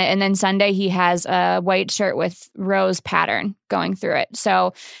pineapples on it. And then Sunday, he has a white shirt with rose pattern going through it.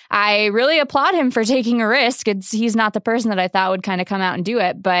 So I really applaud him for taking a risk. He's not the person that I thought would kind of come out and do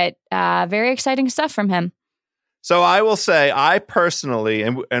it, but very exciting stuff from him. So I will say, I personally,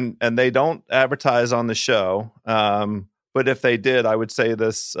 and they don't advertise on the show, but if they did, I would say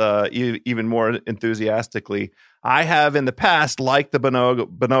this even more enthusiastically. I have in the past liked the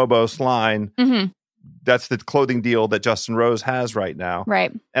Bonobos line. Mm-hmm. That's the clothing deal that Justin Rose has right now.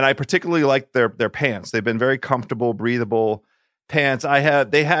 Right. And I particularly like their pants. They've been very comfortable, breathable pants.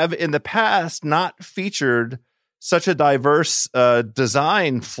 They have in the past not featured such a diverse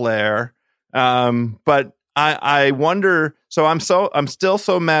design flair. But I wonder, so I'm still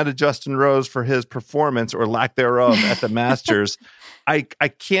so mad at Justin Rose for his performance or lack thereof at the Masters. I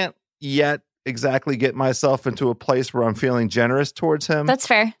can't yet exactly get myself into a place where I'm feeling generous towards him. That's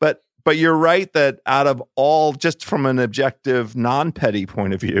fair. But you're right that out of all, just from an objective, non-petty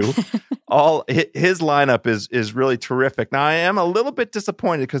point of view, all his lineup is really terrific. Now, I am a little bit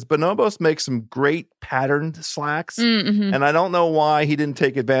disappointed because Bonobos makes some great patterned slacks, and I don't know why he didn't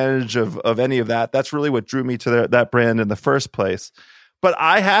take advantage of any of that. That's really what drew me to that brand in the first place. But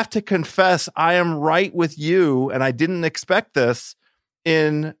I have to confess, I am right with you, and I didn't expect this,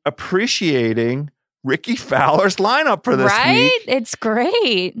 in appreciating Rickie Fowler's lineup for this week. Right? It's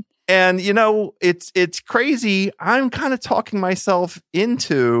great. And, you know, it's crazy. I'm kind of talking myself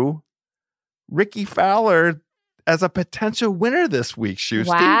into Rickie Fowler as a potential winner this week, Shusty.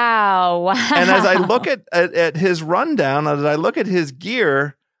 Wow. And as I look at his rundown, as I look at his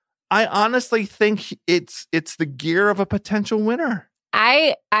gear, I honestly think it's the gear of a potential winner.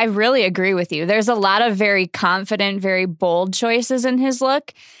 I really agree with you. There's a lot of very confident, very bold choices in his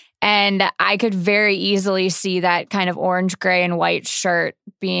look. And I could very easily see that kind of orange, gray, and white shirt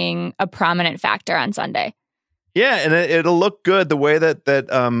being a prominent factor on Sunday. Yeah, and it'll look good the way that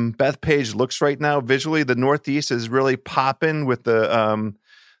Bethpage looks right now. Visually, the Northeast is really popping with the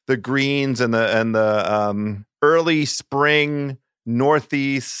greens and the early spring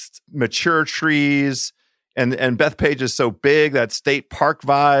Northeast mature trees. And Bethpage is so big, that state park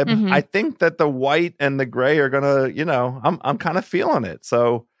vibe. Mm-hmm. I think that the white and the gray are gonna, you know, I'm kind of feeling it.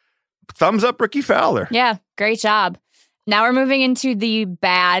 So thumbs up, Rickie Fowler. Yeah, great job. Now we're moving into the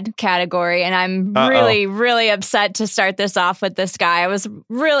bad category, and I'm really, really upset to start this off with this guy. I was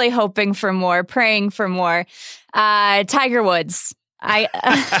really hoping for more, praying for more. Tiger Woods.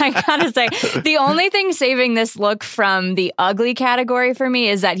 I gotta say, the only thing saving this look from the ugly category for me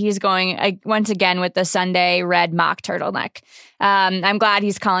is that he's going once again with the Sunday red mock turtleneck. I'm glad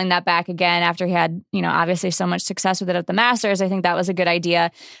he's calling that back again after he had, you know, obviously so much success with it at the Masters. I think that was a good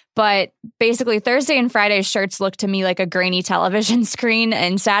idea. But basically, Thursday and Friday's shirts look to me like a grainy television screen,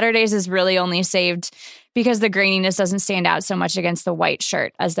 and Saturday's is really only saved because the graininess doesn't stand out so much against the white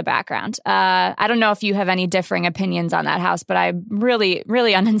shirt as the background. I don't know if you have any differing opinions on that, House, but I'm really,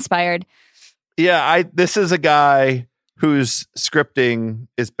 really uninspired. Yeah, this is a guy whose scripting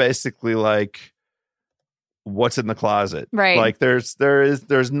is basically like what's in the closet. Right. Like there's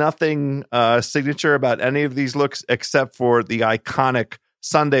nothing signature about any of these looks except for the iconic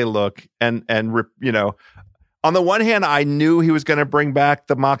Sunday look. And you know, on the one hand, I knew he was going to bring back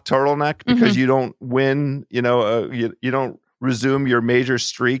the mock turtleneck because you don't win, you know, you don't resume your major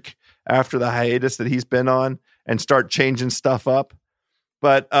streak after the hiatus that he's been on and start changing stuff up.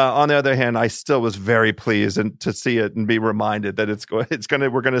 But on the other hand, I still was very pleased to see it and be reminded that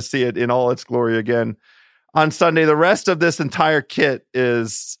we're going to see it in all its glory again on Sunday. The rest of this entire kit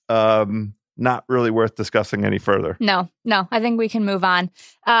is not really worth discussing any further. No, I think we can move on.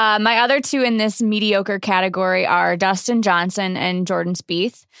 My other two in this mediocre category are Dustin Johnson and Jordan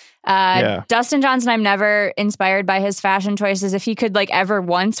Spieth. Dustin Johnson, I'm never inspired by his fashion choices. If he could like ever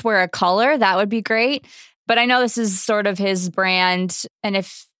once wear a color, that would be great. But I know this is sort of his brand. And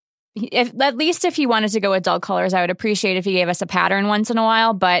if at least if he wanted to go with dull colors, I would appreciate if he gave us a pattern once in a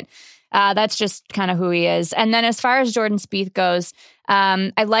while. But that's just kind of who he is. And then as far as Jordan Spieth goes,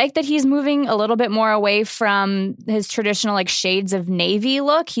 I like that he's moving a little bit more away from his traditional like shades of navy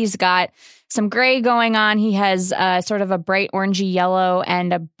look. He's got some gray going on. He has sort of a bright orangey yellow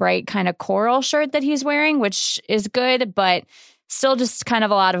and a bright kind of coral shirt that he's wearing, which is good, but still just kind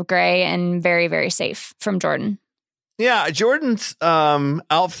of a lot of gray and very, very safe from Jordan. Yeah, Jordan's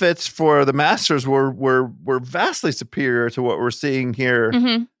outfits for the Masters were vastly superior to what we're seeing here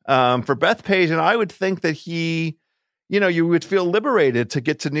for Bethpage, and I would think that he, you know, you would feel liberated to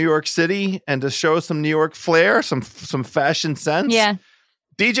get to New York City and to show some New York flair, some fashion sense. Yeah,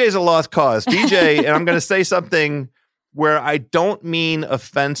 DJ's a lost cause. DJ, and I'm going to say something where I don't mean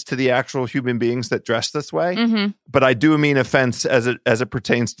offense to the actual human beings that dress this way, but I do mean offense as it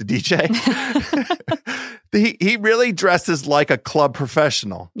pertains to DJ. He really dresses like a club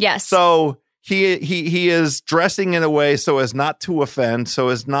professional. Yes. So he is dressing in a way so as not to offend, so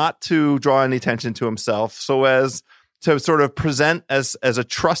as not to draw any attention to himself, so as to sort of present as a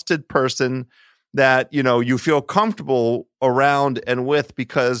trusted person that, you know, you feel comfortable around and with,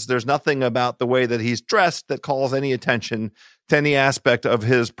 because there's nothing about the way that he's dressed that calls any attention to any aspect of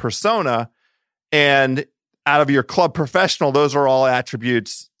his persona. And out of your club professional, those are all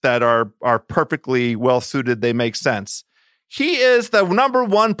attributes that are perfectly well suited. They make sense. He is the number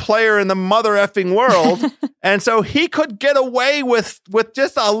one player in the mother effing world. And so he could get away with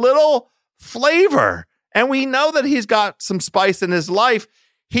just a little flavor. And we know that he's got some spice in his life.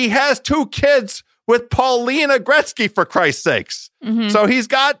 He has 2 kids with Paulina Gretzky, for Christ's sakes. So he's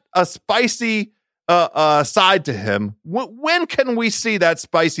got a spicy side to him. When can we see that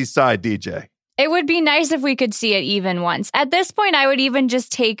spicy side, DJ? It would be nice if we could see it even once. At this point, I would even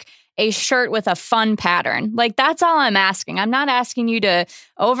just take a shirt with a fun pattern. Like, that's all I'm asking. I'm not asking you to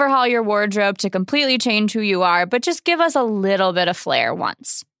overhaul your wardrobe to completely change who you are, but just give us a little bit of flair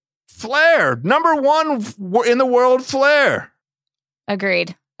once. Flair. Number one in the world, flair.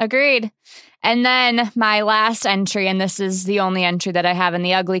 Agreed. And then my last entry, and this is the only entry that I have in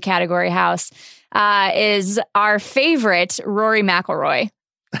the ugly category house, is our favorite Rory McIlroy.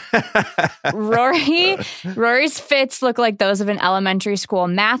 Rory's fits look like those of an elementary school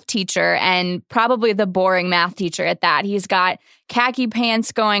math teacher, and probably the boring math teacher at that. He's got khaki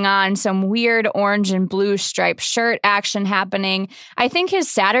pants going on, some weird orange and blue striped shirt action happening. I think his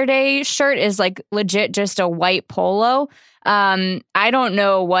Saturday shirt is like legit just a white polo. I don't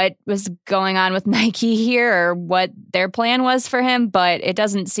know what was going on with Nike here or what their plan was for him, but it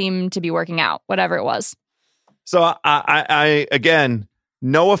doesn't seem to be working out, whatever it was. So I again,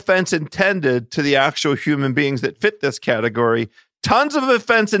 no offense intended to the actual human beings that fit this category. Tons of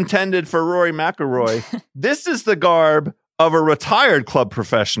offense intended for Rory McIlroy. This is the garb of a retired club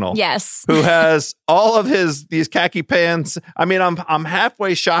professional. Yes. Who has all of these khaki pants. I mean, I'm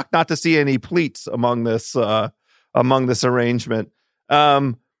halfway shocked not to see any pleats among this arrangement.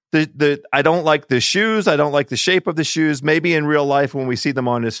 I don't like the shoes. I don't like the shape of the shoes. Maybe in real life, when we see them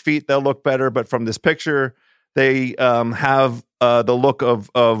on his feet, they'll look better. But from this picture, they have the look of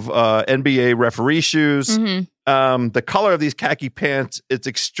NBA referee shoes. Mm-hmm. The color of these khaki pants, it's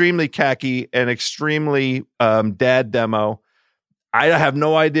extremely khaki and extremely dad demo. I have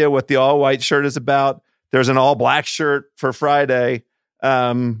no idea what the all-white shirt is about. There's an all-black shirt for Friday.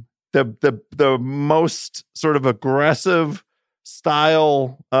 The most sort of aggressive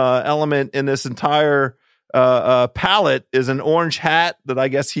style element in this entire palette is an orange hat that I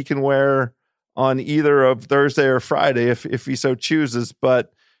guess he can wear on either of Thursday or Friday if he so chooses.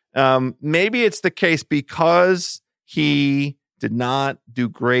 But maybe it's the case because he did not do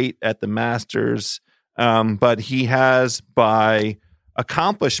great at the Masters, but he has by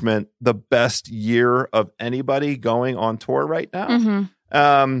accomplishment the best year of anybody going on tour right now.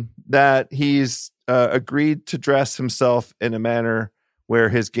 Mm-hmm. That he's agreed to dress himself in a manner where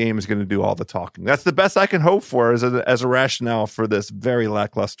his game is going to do all the talking. That's the best I can hope for as a rationale for this very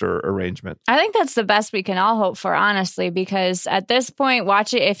lackluster arrangement. I think that's the best we can all hope for, honestly, because at this point,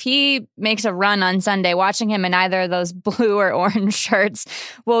 if he makes a run on Sunday, watching him in either of those blue or orange shirts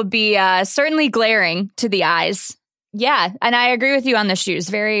will be certainly glaring to the eyes. Yeah, and I agree with you on the shoes.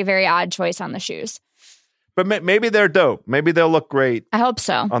 Very, very odd choice on the shoes. But maybe they're dope. Maybe they'll look great. I hope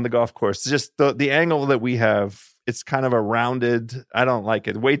so. On the golf course. It's just the angle that we have, it's kind of a rounded, I don't like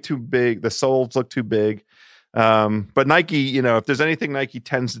it. Way too big. The soles look too big. But Nike, if there's anything Nike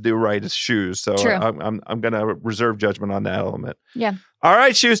tends to do right, it's shoes. So I'm going to reserve judgment on that element. Yeah. All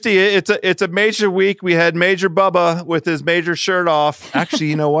right, Shusty, it's a major week. We had Major Bubba with his major shirt off. Actually,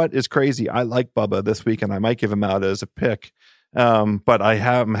 you know what? It's crazy. I like Bubba this week, and I might give him out as a pick. But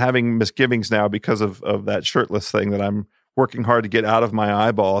I'm having misgivings now because of that shirtless thing that I'm working hard to get out of my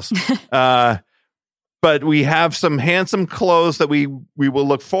eyeballs. But we have some handsome clothes that we will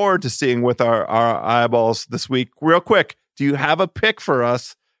look forward to seeing with our eyeballs this week. Real quick, do you have a pick for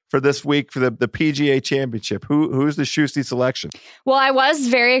us for this week for the PGA Championship? Who's the Shusty selection? Well, I was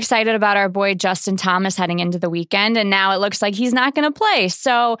very excited about our boy Justin Thomas heading into the weekend, and now it looks like he's not going to play.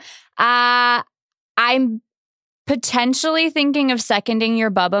 So I'm potentially thinking of seconding your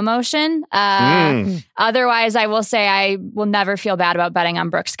Bubba motion. Otherwise, I will say I will never feel bad about betting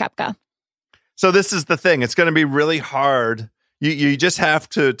on Brooks Koepka. So this is the thing. It's going to be really hard. You just have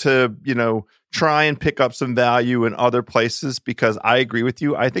to try and pick up some value in other places because I agree with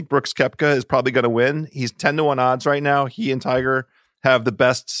you. I think Brooks Koepka is probably going to win. He's 10-1 odds right now. He and Tiger have the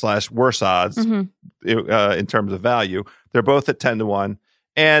best/worst odds in terms of value. They're both at 10-1.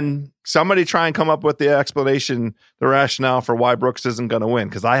 And somebody try and come up with the explanation, the rationale for why Brooks isn't going to win,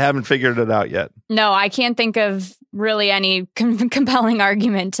 because I haven't figured it out yet. No, I can't think of really any compelling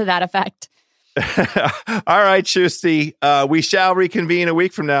argument to that effect. All right, Shusty. We shall reconvene a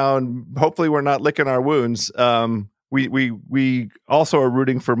week from now, and hopefully we're not licking our wounds. We also are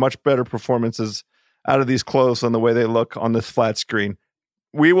rooting for much better performances out of these clothes than the way they look on this flat screen.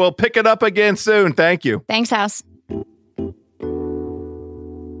 We will pick it up again soon. Thank you. Thanks, House.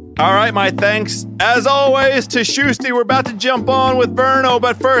 All right, my thanks, as always, to Shusty. We're about to jump on with Verno,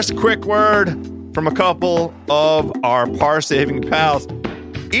 but first, quick word from a couple of our par-saving pals.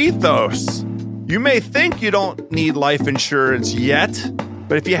 Ethos. You may think you don't need life insurance yet,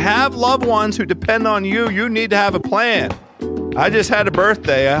 but if you have loved ones who depend on you, you need to have a plan. I just had a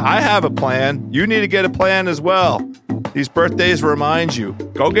birthday. I have a plan. You need to get a plan as well. These birthdays remind you,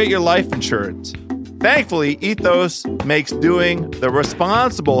 go get your life insurance. Thankfully, Ethos makes doing the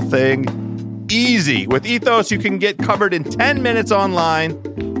responsible thing easy. With Ethos, you can get covered in 10 minutes online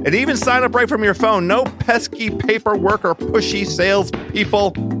and even sign up right from your phone. No pesky paperwork or pushy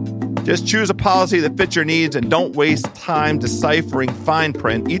salespeople. Just choose a policy that fits your needs and don't waste time deciphering fine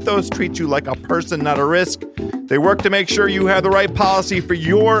print. Ethos treats you like a person, not a risk. They work to make sure you have the right policy for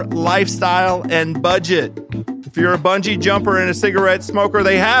your lifestyle and budget. If you're a bungee jumper and a cigarette smoker,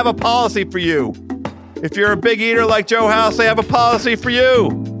 they have a policy for you. If you're a big eater like Joe House, they have a policy for you.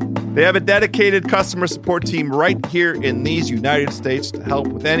 They have a dedicated customer support team right here in these United States to help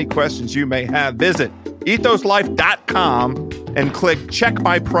with any questions you may have. Visit ethoslife.com and click Check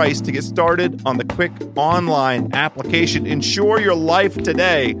My Price to get started on the quick online application. Insure your life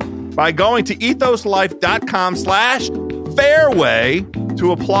today by going to ethoslife.com/fairway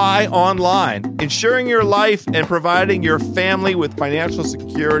to apply online. Insuring your life and providing your family with financial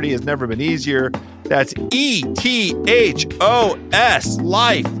security has never been easier. That's ETHOS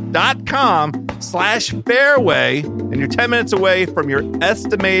life.com/fairway, and you're 10 minutes away from your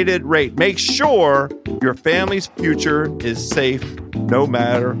estimated rate. Make sure your family's future is safe no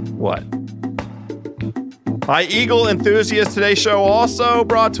matter what. My Eagle Enthusiast Today show also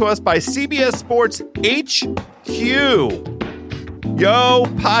brought to us by CBS Sports HQ. Yo,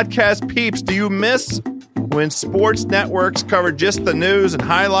 podcast peeps, do you miss when sports networks cover just the news and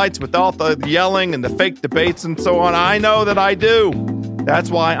highlights without the yelling and the fake debates and so on? I know that I do.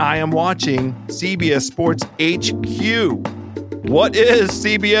 That's why I am watching CBS Sports HQ. What is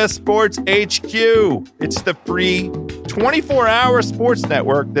CBS Sports HQ? It's the free 24-hour sports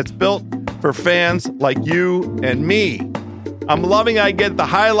network that's built for fans like you and me. I'm loving I get the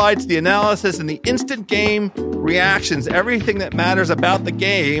highlights, the analysis, and the instant game reactions, everything that matters about the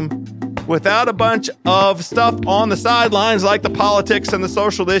game, without a bunch of stuff on the sidelines like the politics and the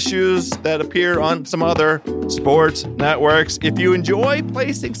social issues that appear on some other sports networks. If you enjoy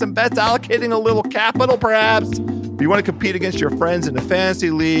placing some bets, allocating a little capital perhaps, if you want to compete against your friends in a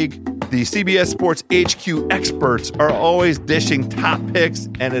fantasy league, the CBS Sports HQ experts are always dishing top picks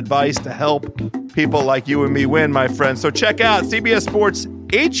and advice to help people like you and me win, my friends. So check out CBS Sports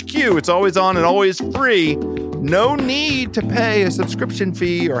HQ. It's always on and always free. No need to pay a subscription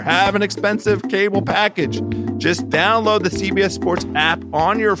fee or have an expensive cable package. Just download the CBS Sports app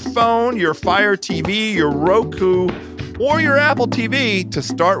on your phone, your Fire TV, your Roku, or your Apple TV to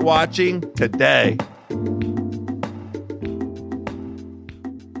start watching today.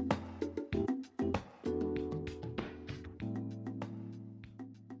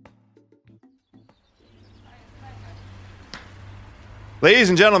 Ladies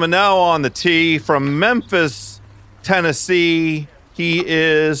and gentlemen, now on the tee from Memphis, Tennessee, he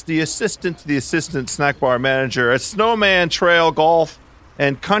is the assistant to the assistant snack bar manager at Snowman Trail Golf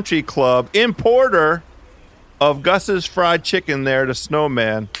and Country Club, importer of Gus's Fried Chicken there to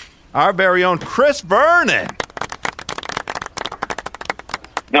Snowman, our very own Chris Vernon.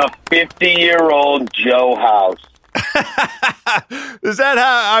 The 50-year-old Joe House. Is that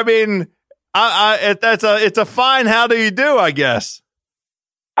how, I mean, it's a fine how do you do, I guess.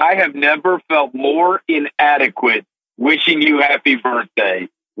 I have never felt more inadequate wishing you happy birthday.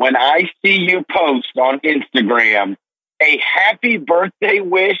 When I see you post on Instagram a happy birthday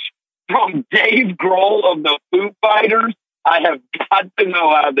wish from Dave Grohl of the Foo Fighters, I have got to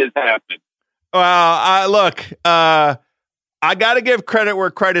know how this happened. Well, I got to give credit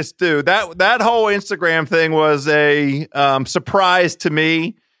where credit's due. That whole Instagram thing was a surprise to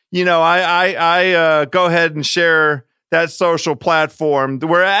me. You know, I go ahead and share that social platform.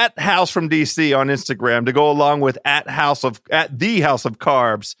 We're at House from DC on Instagram to go along with at the House of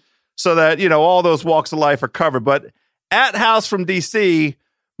Carbs, so that, you know, all those walks of life are covered. But at House from DC,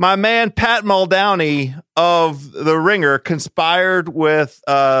 my man Pat Muldowney of The Ringer conspired with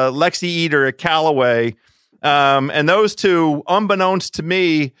Lexi Eater at Callaway, and those two, unbeknownst to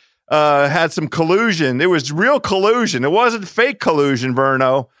me, had some collusion. It was real collusion. It wasn't fake collusion,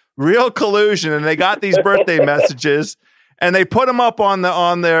 Verno. Real collusion, and they got these birthday messages, and they put them up on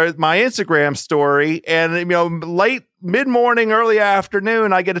my Instagram story. And, you know, late mid-morning, early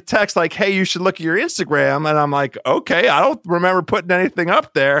afternoon, I get a text like, "Hey, you should look at your Instagram." And I'm like, "Okay, I don't remember putting anything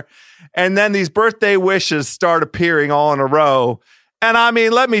up there." And then these birthday wishes start appearing all in a row. And I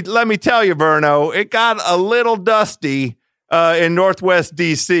mean, let me tell you, Verno, it got a little dusty in Northwest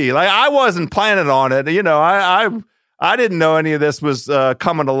DC. Like, I wasn't planning on it. You know, I didn't know any of this was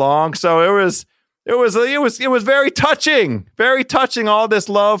coming along, so it was very touching, all this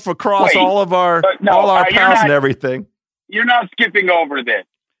love across all our pals and everything. you're not skipping over this.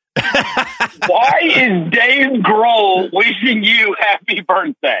 Why is Dave Grohl wishing you happy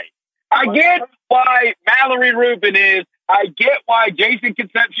birthday? I get why Mallory Rubin is. I get why Jason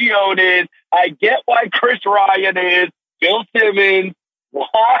Concepcion is. I get why Chris Ryan is. Bill Simmons.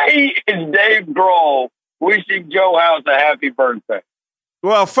 Why is Dave Grohl wishing Joe House a happy birthday?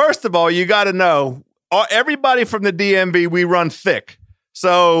 Well, first of all, you got to know, everybody from the DMV, we run thick.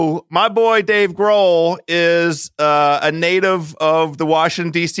 So my boy Dave Grohl is a native of the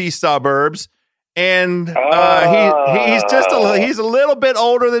Washington, D.C. suburbs. And he's a little bit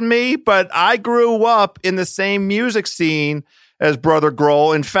older than me, but I grew up in the same music scene as Brother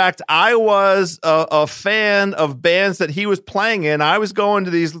Grohl. In fact, I was a fan of bands that he was playing in. I was going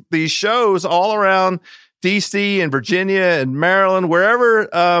to these shows all around DC and Virginia and Maryland, wherever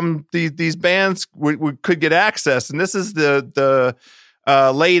these bands could get access. And this is the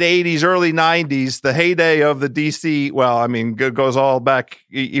late 80s, early 90s, the heyday of the DC. Well, I mean, it goes all back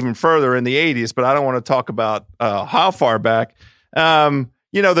even further in the 80s, but I don't want to talk about how far back. The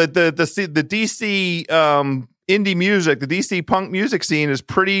DC indie music, the DC punk music scene is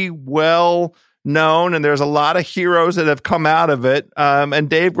pretty well known, and there's a lot of heroes that have come out of it. And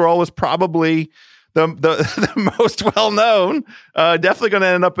Dave Grohl was probably the most well known. Definitely going to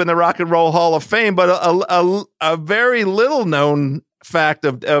end up in the Rock and Roll Hall of Fame, but a very little known fact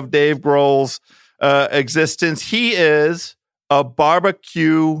of Dave Grohl's existence: he is a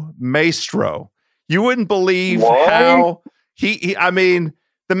barbecue maestro. You wouldn't believe how he I mean,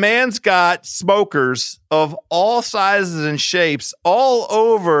 the man's got smokers of all sizes and shapes all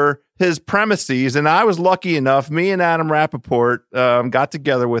over his premises. And I was lucky enough, me and Adam Rappaport got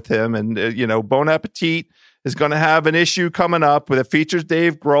together with him, and, Bon Appetit is going to have an issue coming up that features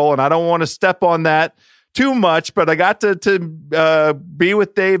Dave Grohl. And I don't want to step on that too much, but I got to be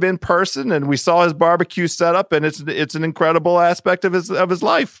with Dave in person, and we saw his barbecue setup, and it's an incredible aspect of his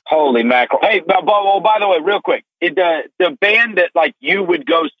life. Holy mackerel! Hey, by the way, real quick, the band that like you would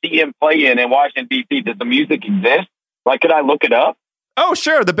go see him play in Washington D.C. Does the music exist? Like, could I look it up? Oh,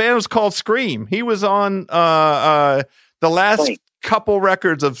 sure. The band was called Scream. He was on the last couple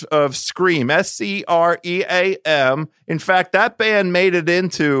records of Scream, SCREAM. In fact, that band made it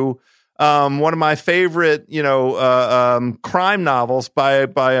into one of my favorite, crime novels by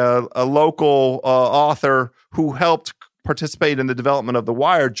a local author who helped participate in the development of The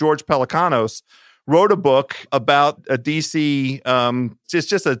Wire. George Pelicanos wrote a book about a DC,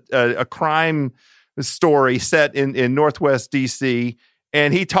 just a crime story set in Northwest DC.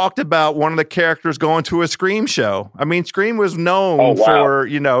 And he talked about one of the characters going to a Scream show. I mean, Scream was known for,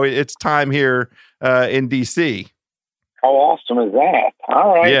 its time here in DC. How awesome is that?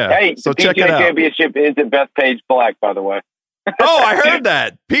 All right. Yeah. Hey, so the check it PGA out. Championship is at Bethpage Black, by the way. Oh, I heard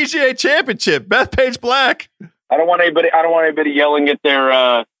that. PGA Championship, Bethpage Black. I don't want anybody yelling at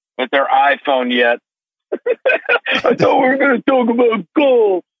their iPhone yet. I thought we were going to talk about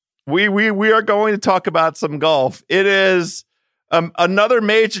golf. We are going to talk about some golf. It is another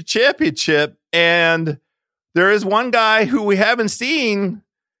major championship, and there is one guy who we haven't seen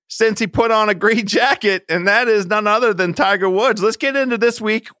since he put on a green jacket, and that is none other than Tiger Woods. Let's get into this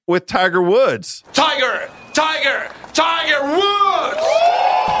week with Tiger Woods. Tiger Woods!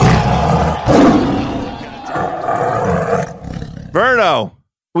 Verno,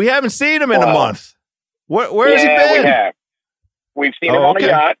 we haven't seen him in a month. Where has he been? We have. We've seen him on a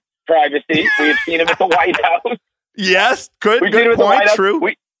yacht, privacy. We've seen him at the White House. Yes, good We've point, true.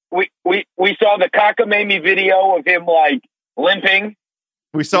 We saw the cockamamie video of him, like, limping.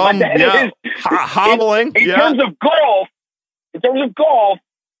 We saw him hobbling. In terms of golf,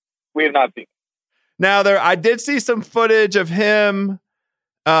 we have not seen. Now, I did see some footage of him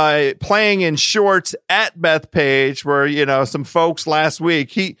playing in shorts at Bethpage, where some folks last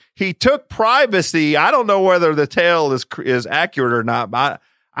week he took privacy. I don't know whether the tale is accurate or not, but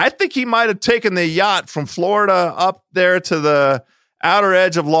I think he might have taken the yacht from Florida up there to the outer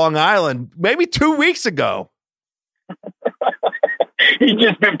edge of Long Island maybe 2 weeks ago. He's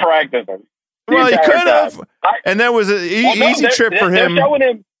just been practicing. Well, he could have, and that was an easy trip for him.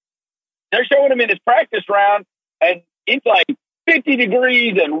 They're showing him in his practice round, and it's like 50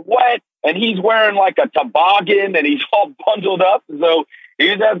 degrees and wet, and he's wearing like a toboggan, and he's all bundled up. So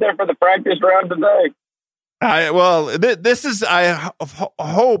he's out there for the practice round today. This is, I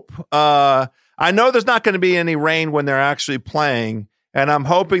hope, I know there's not going to be any rain when they're actually playing, and I'm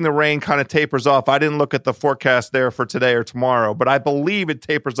hoping the rain kind of tapers off. I didn't look at the forecast there for today or tomorrow, but I believe it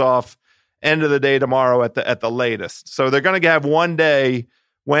tapers off end of the day tomorrow at the latest. So they're going to have one day,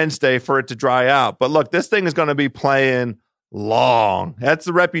 Wednesday, for it to dry out. But look, this thing is going to be playing long. That's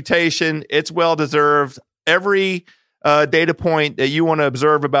the reputation. It's well deserved. Every data point that you want to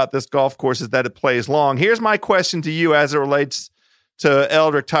observe about this golf course is that it plays long. Here's my question to you as it relates to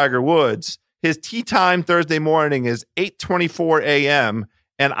Eldrick Tiger Woods. His tee time Thursday morning is 8:24 a.m.,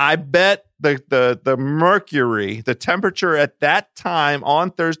 and I bet the mercury, the temperature at that time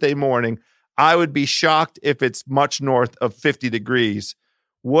on Thursday morning, I would be shocked if it's much north of 50 degrees.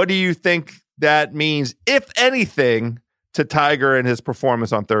 What do you think that means, if anything, to Tiger and his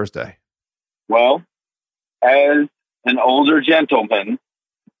performance on Thursday? Well, as an older gentleman,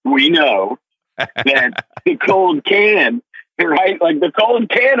 we know that the cold can, right? Like the cold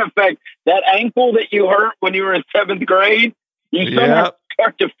can effect, that ankle that you hurt when you were in 7th grade, you somehow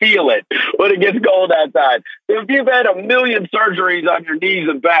start to feel it when it gets cold outside. If you've had a million surgeries on your knees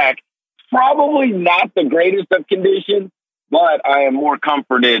and back, probably not the greatest of conditions, but I am more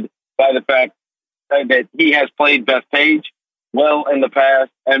comforted by the fact that he has played Bethpage well in the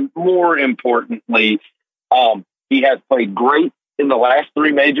past, and more importantly, he has played great in the last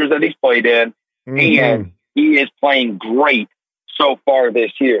 3 majors that he's played in, and he is playing great so far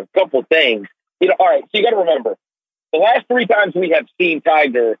this year. A couple things. All right, so you got to remember, the last 3 times we have seen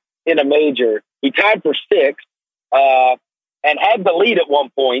Tiger in a major, he tied for 6th and had the lead at one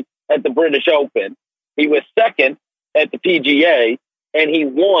point at the British Open. He was 2nd at the PGA, and he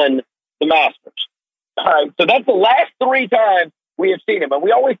won the Masters. All right, so that's the last 3 times we have seen him. And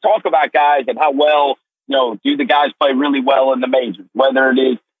we always talk about guys and how well, do the guys play really well in the majors, whether it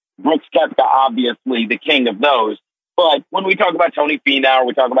is Brooks Koepka, obviously the king of those. But when we talk about Tony Finau,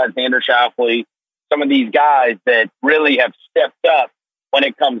 we talk about Xander Schauffele, some of these guys that really have stepped up when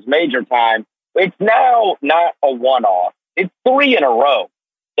it comes major time, it's now not a one-off. It's 3 in a row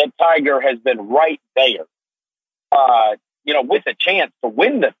that Tiger has been right there, with a chance to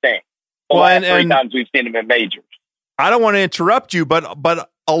win the thing. The last 3 times we've seen him in majors. I don't want to interrupt you, but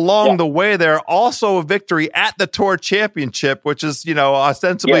along the way there, also a victory at the Tour Championship, which is,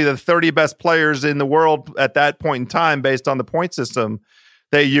 ostensibly the 30 best players in the world at that point in time based on the point system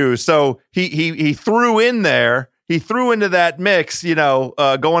they use. So he threw in there. He threw into that mix,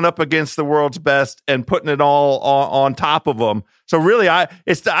 going up against the world's best and putting it all on top of them. So really,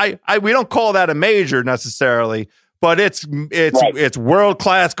 we don't call that a major necessarily, but it's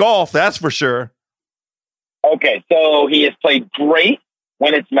world-class golf, that's for sure. Okay, so he has played great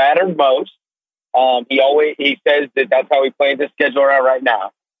when it's mattered most. He says that's how he plays his schedule right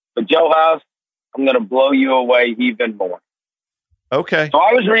now. But Joe House, I'm going to blow you away even more. Okay. So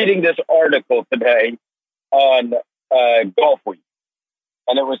I was reading this article today on Golf Week,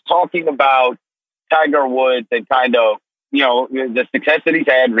 and it was talking about Tiger Woods and kind of, the success that he's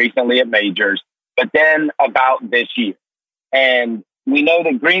had recently at majors, but then about this year. And we know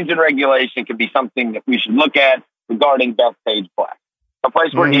that greens and regulation can be something that we should look at regarding Bethpage Black, a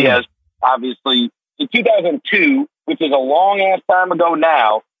place where he has, obviously, in 2002, which is a long-ass time ago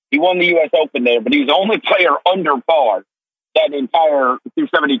now, he won the U.S. Open there, but he was the only player under par that entire through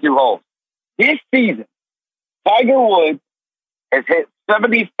 72 holes. This season, Tiger Woods has hit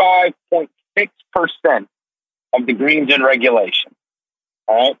 75.6% of the greens in regulation.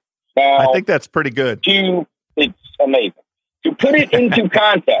 All right? Now, I think that's pretty good. It's amazing. To put it into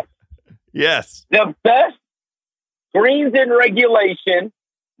context, yes, the best greens in regulation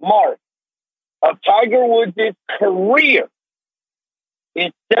mark of Tiger Woods' career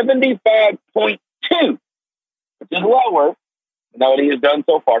is 75.2, which is lower than what he has done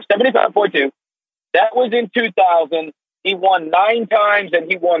so far. 75.2. That was in 2000. He won 9 times and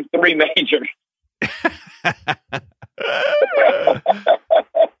he won 3 majors.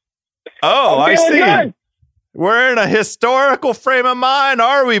 I see. Good. We're in a historical frame of mind,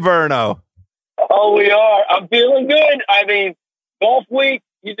 are we, Verno? Oh, we are. I'm feeling good. I mean, Golf Week,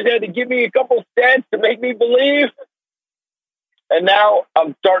 you just had to give me a couple stats to make me believe. And now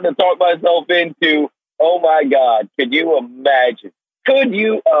I'm starting to talk myself into, oh, my God, could you imagine? Could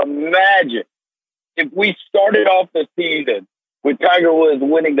you imagine if we started off the season with Tiger Woods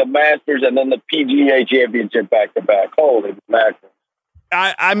winning the Masters and then the PGA Championship back-to-back? Holy mackerel.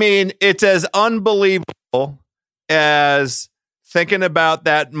 I mean, it's as unbelievable as thinking about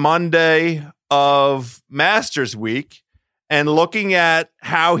that Monday of Masters Week and looking at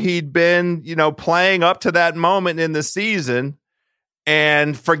how he'd been, playing up to that moment in the season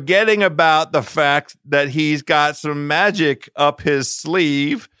and forgetting about the fact that he's got some magic up his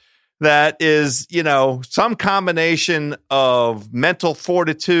sleeve that is, some combination of mental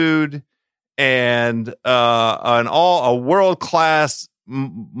fortitude and a world-class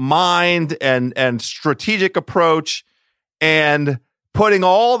mind and strategic approach, and putting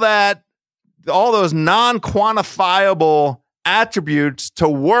all those non-quantifiable attributes to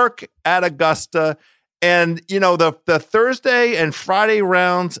work at Augusta And, the Thursday and Friday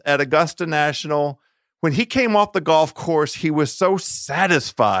rounds at Augusta National, when he came off the golf course, he was so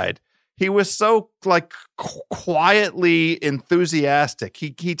satisfied. He was so quietly enthusiastic.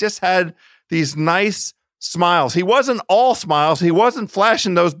 He just had these nice smiles. He wasn't all smiles. He wasn't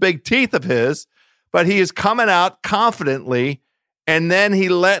flashing those big teeth of his, but he is coming out confidently. And then he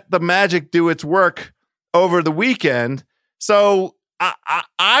let the magic do its work over the weekend. So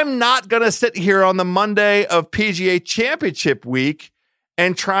I'm not going to sit here on the Monday of PGA Championship week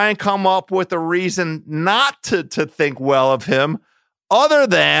and try and come up with a reason not to think well of him, other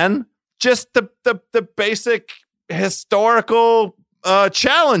than just the basic historical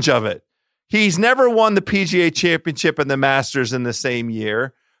challenge of it. He's never won the PGA Championship and the Masters in the same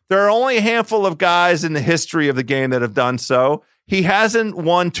year. There are only a handful of guys in the history of the game that have done so. He hasn't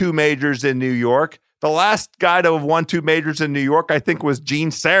won 2 majors in New York. The last guy to have won 2 majors in New York, I think, was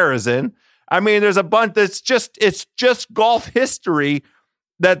Gene Sarazen. I mean, there's a bunch it's just golf history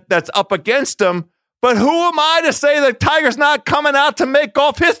that's up against him. But who am I to say that Tiger's not coming out to make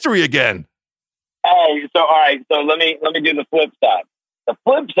golf history again? Hey, all right. So let me do the flip side. The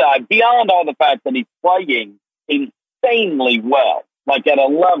flip side, beyond all the fact that he's playing insanely well, like at a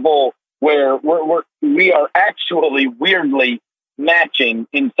level where we are actually weirdly matching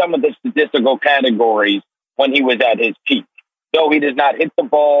in some of the statistical categories when he was at his peak. Though he does not hit the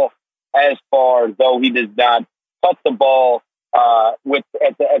ball as far, though he does not putt the ball at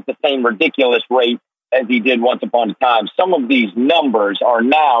the same ridiculous rate as he did once upon a time. Some of these numbers are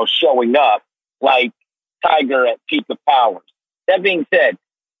now showing up like Tiger at peak of powers. That being said,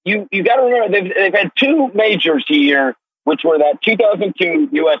 you got to remember they've had 2 majors here, which were that 2002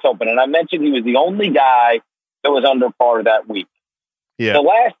 U.S. Open, and I mentioned he was the only guy that was under par that week. Yeah. The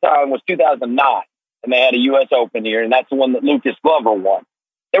last time was 2009, and they had a U.S. Open here, and that's the one that Lucas Glover won.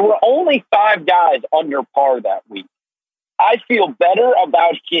 There were only 5 guys under par that week. I feel better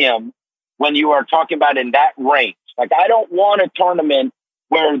about him when you are talking about in that range. Like, I don't want a tournament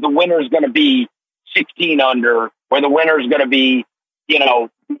where the winner is going to be 16 under, where the winner is going to be,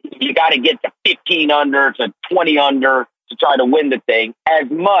 you got to get to 15 under to 20 under to try to win the thing, as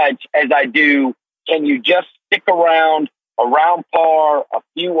much as I do, can you just stick around par, a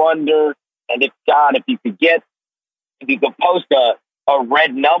few under, and if you could post a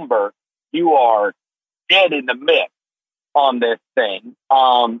red number, you are dead in the mix on this thing.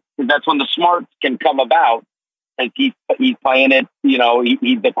 That's when the smarts can come about, as he's playing it,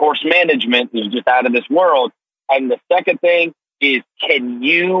 the course management is just out of this world. And the second thing is, can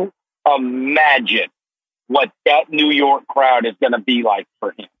you imagine what that New York crowd is going to be like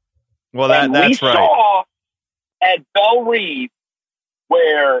for him? Well, that's right. We saw at Belle Reve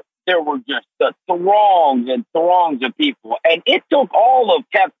where there were just the throngs and throngs of people, and it took all of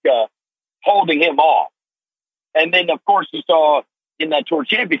Koepka holding him off. And then, of course, you saw in that Tour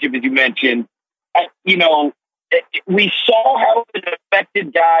Championship, as you mentioned, we saw how it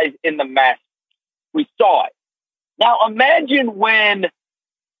affected guys in the Masters. We saw it. Now, imagine when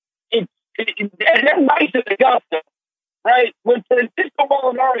they're nice at Augusta, right? When Francisco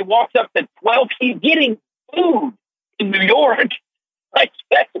Molinari walks up to 12, he's getting booed in New York. Like,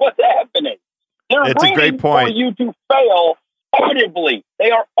 that's what's happening. It's a great point. For you to fail audibly. They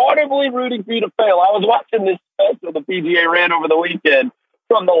are audibly rooting for you to fail. I was watching this special the PGA ran over the weekend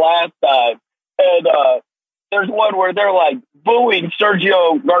from the last time, and there's one where they're like booing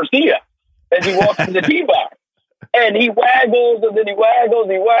Sergio Garcia as he walks to the tee box. And he waggles, and then he waggles,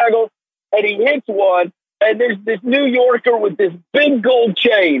 and he hits one, and there's this New Yorker with this big gold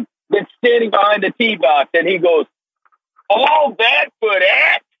chain that's standing behind the tee box, and he goes, "All that for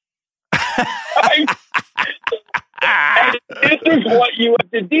that?" And this is what you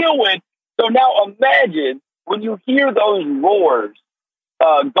have to deal with. So now imagine when you hear those roars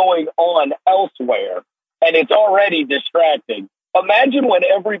going on elsewhere, and it's already distracting. Imagine when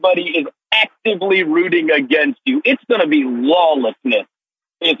everybody is actively rooting against you. It's going to be lawlessness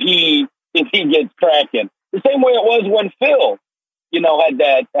if he gets cracking. The same way it was when Phil, had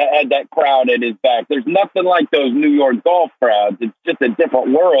that crowd at his back. There's nothing like those New York golf crowds. It's just a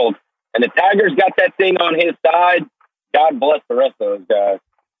different world. And the Tigers got that thing on his side. God bless the rest of those guys.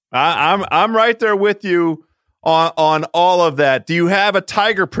 I'm right there with you on all of that. Do you have a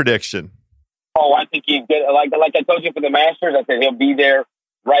Tiger prediction? Oh, I think he's good. Like I told you for the Masters, I said he'll be there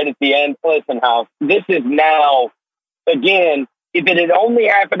right at the end. Listen, House, this is now, again, if it had only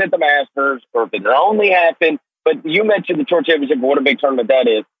happened at the Masters, or if it had only happened, but you mentioned the Tour Championship, what a big tournament that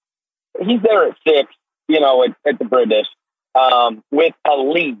is. He's there at 6, at the British, with a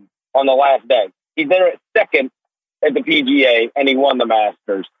lead on the last day. He's there at 2nd at the PGA, and he won the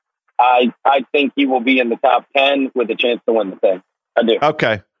Masters. I think he will be in the top 10 with a chance to win the thing. I do.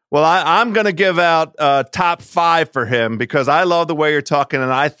 Okay. Well, I'm going to give out top 5 for him because I love the way you're talking.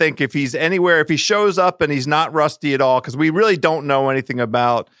 And I think if he's anywhere, if he shows up and he's not rusty at all, because we really don't know anything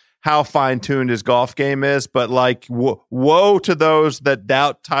about how fine-tuned his golf game is, but like woe to those that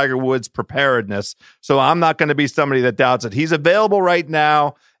doubt Tiger Woods' preparedness. So I'm not going to be somebody that doubts it. He's available right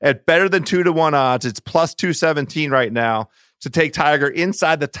now at better than 2-1 odds. It's plus 217 right now to take Tiger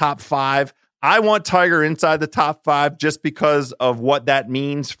inside the top 5. I want Tiger inside the top 5 just because of what that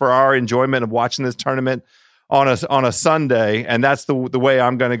means for our enjoyment of watching this tournament on a Sunday, and that's the way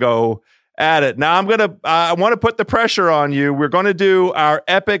I'm going to go at it. Now I want to put the pressure on you. We're going to do our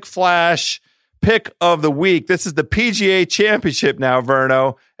Epic Flash pick of the week. This is the PGA Championship now,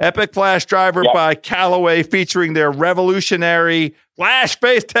 Verno. Epic Flash driver by Callaway, featuring their revolutionary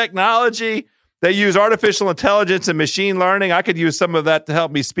flash-based technology. They use artificial intelligence and machine learning. I could use some of that to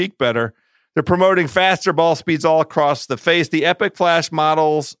help me speak better. They're promoting faster ball speeds all across the face. The Epic Flash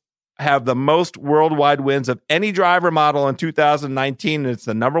models have the most worldwide wins of any driver model in 2019. And it's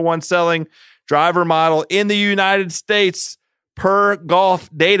the number 1 selling driver model in the United States per Golf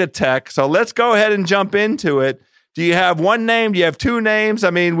Data Tech. So let's go ahead and jump into it. Do you have one name? Do you have 2 names?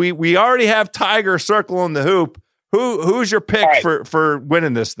 I mean, we already have Tiger circling the hoop. Who's your pick for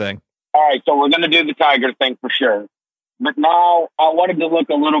winning this thing? All right, so we're going to do the Tiger thing for sure. But now I wanted to look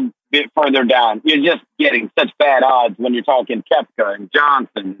a little bit further down. You're just getting such bad odds when you're talking Koepka and Johnson,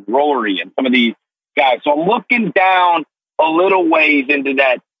 and Rory, and some of these guys. So I'm looking down a little ways into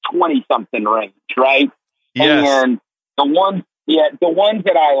that 20-something range, right? Yes. And the ones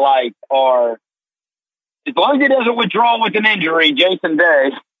that I like are, as long as he doesn't withdraw with an injury, Jason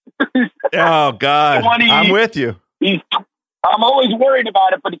Day. Oh, God. I'm with you. I'm always worried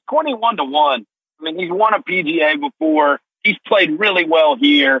about it, but he's 21-1. I mean, he's won a PGA before. He's played really well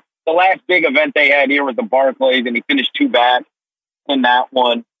here. The last big event they had here was the Barclays, and he finished 2 back in that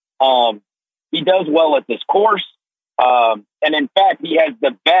one. He does well at this course. And in fact, he has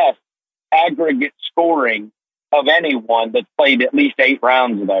the best aggregate scoring of anyone that's played at least 8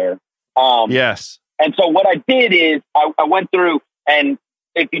 rounds there. Yes. And so what I did is I went through, and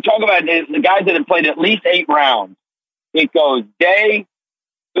if you talk about the guys that have played at least 8 rounds, it goes Day,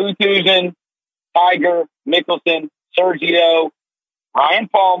 Oosthuizen, Tiger, Mickelson, Sergio, Ryan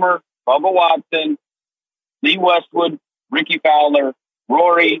Palmer, Bubba Watson, Lee Westwood, Ricky Fowler,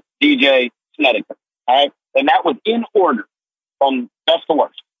 Rory, DJ, Snedeker. All right, and that was in order from best to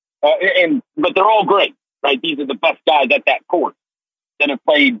worst. But they're all great, right? These are the best guys at that course that have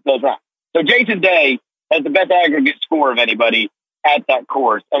played those rounds. So Jason Day has the best aggregate score of anybody at that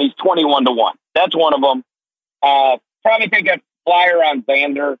course, and he's 21-1. That's one of them. Probably take a flyer on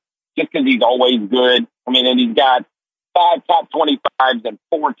Xander, just because he's always good. I mean, and he's got 5 top 25s and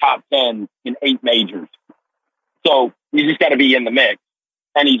 4 top 10s in 8 majors. So you just got to be in the mix,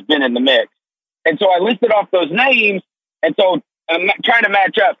 and he's been in the mix. And so I listed off those names, and so I'm trying to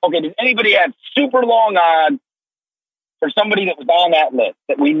match up. Okay, does anybody have super long odds for somebody that was on that list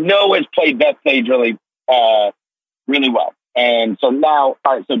that we know has played that stage really well? And so now,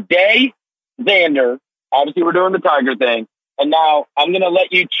 all right, so Day, Xander, obviously we're doing the Tiger thing. And now I'm going to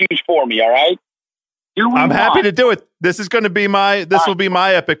let you choose for me, all right? I'm happy to do it. This will be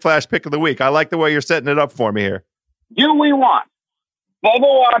my Epic Flash pick of the week. I like the way you're setting it up for me here. Do we want Bubba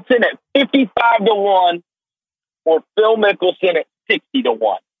Watson at 55-1 or Phil Mickelson at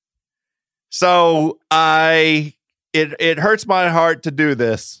 60-1? So it hurts my heart to do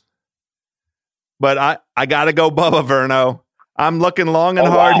this, but I got to go Bubba, Verno. I'm looking long and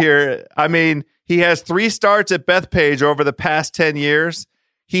hard here. I mean, he has 3 starts at Bethpage over the past 10 years.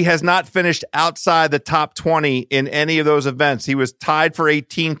 He has not finished outside the top 20 in any of those events. He was tied for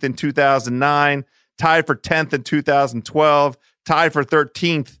 18th in 2009, tied for 10th in 2012, tied for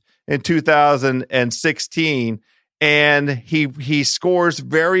 13th in 2016. And he scores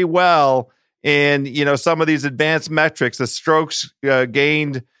very well in, some of these advanced metrics, the strokes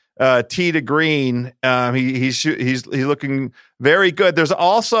gained tee to green. He's looking very good. There's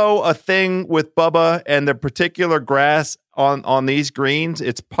also a thing with Bubba and the particular grass on these greens.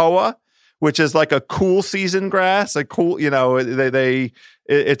 It's POA, which is like a cool season grass. A cool,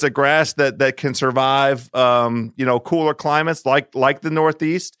 it's a grass that can survive, cooler climates like the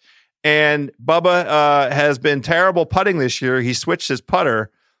Northeast. And Bubba has been terrible putting this year. He switched his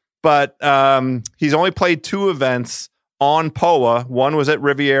putter, but he's only played 2 events on POA. One was at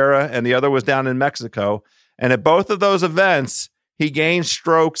Riviera and the other was down in Mexico. And at both of those events, he gained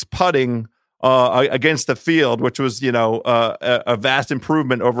strokes putting against the field, which was, a vast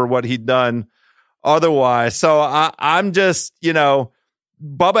improvement over what he'd done otherwise. So I'm just,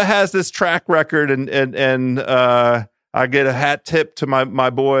 Bubba has this track record, and I get a hat tip to my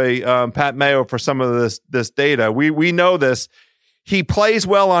boy Pat Mayo for some of this data. We know this. He plays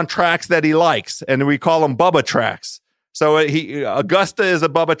well on tracks that he likes, and we call them Bubba tracks. So Augusta is a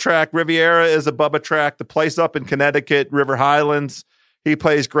Bubba track, Riviera is a Bubba track. The place up in Connecticut, River Highlands, he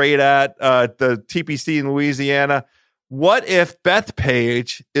plays great at the TPC in Louisiana. What if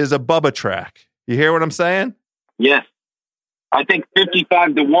Bethpage is a Bubba track? You hear what I'm saying? Yes. I think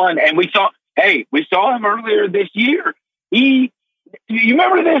 55-1. And we saw him earlier this year. You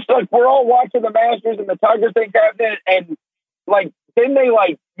remember this? Like, we're all watching the Masters and the Tiger thing happening, and like, then they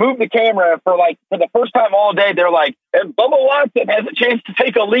like move the camera for the first time all day. They're like, and Bubba Watson has a chance to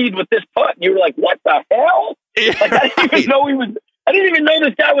take a lead with this putt. And you were like, what the hell? Yeah, like, I didn't even know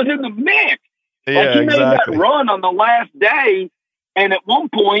this guy was in the mix. Yeah, he made that run on the last day, and at one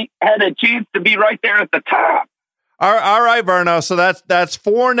point had a chance to be right there at the top. All right, Verno. So that's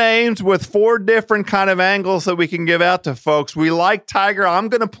 4 names with 4 different kind of angles that we can give out to folks. We like Tiger. I'm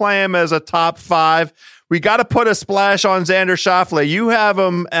going to play him as a top 5. We got to put a splash on Xander Schauffele. You have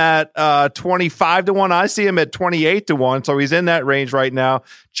him at 25-1. I see him at 28-1, so he's in that range right now.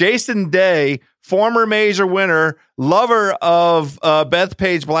 Jason Day, former major winner, lover of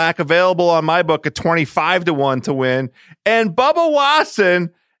Bethpage Black, available on my book at 25-1 to win. And Bubba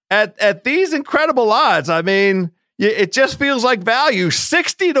Watson at these incredible odds. I mean, it just feels like value.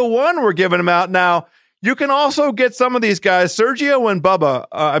 60-1 we're giving him out now. You can also get some of these guys, Sergio and Bubba.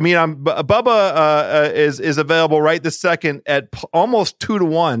 Bubba is available right this second at almost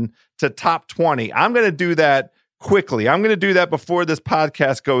 2-1 to top 20. I'm going to do that quickly. I'm going to do that before this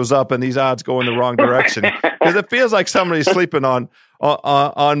podcast goes up and these odds go in the wrong direction, because it feels like somebody's sleeping on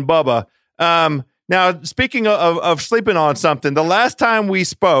Bubba. Now, speaking of sleeping on something, the last time we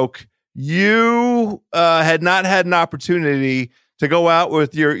spoke, you had not had an opportunity to go out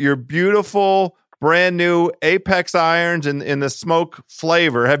with your beautiful brand new Apex irons in the smoke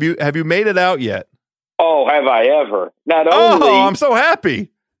flavor. Have you made it out yet? Oh, have I ever? I'm so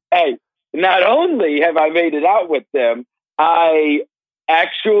happy. Hey, not only have I made it out with them, I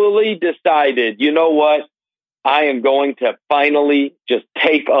actually decided, you know what? I am going to finally just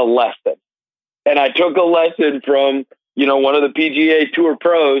take a lesson. And I took a lesson from, one of the PGA Tour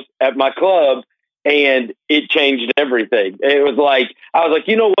pros at my club, and it changed everything. It was like, I was like,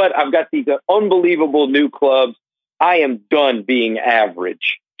 you know what? I've got these unbelievable new clubs. I am done being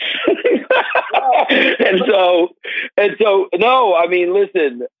average. and so, no, I mean,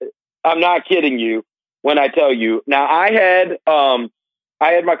 listen, I'm not kidding you when I tell you. Now, I had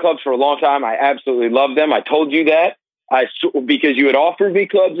my clubs for a long time. I absolutely loved them. I told you that because you had offered me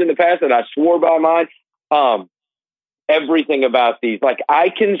clubs in the past, and I swore by mine. Everything about these, like, I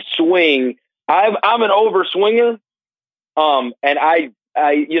can swing. I'm an overswinger. And I,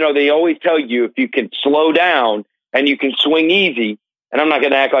 they always tell you if you can slow down and you can swing easy, and I'm not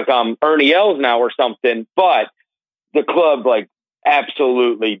going to act like I'm Ernie Els now or something, but the club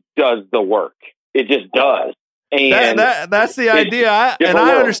absolutely does the work. It just does. And that's the idea. I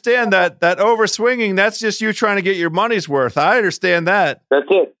understand that overswinging, that's just you trying to get your money's worth. I understand that. That's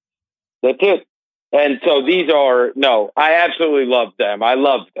it. And so I absolutely love them. I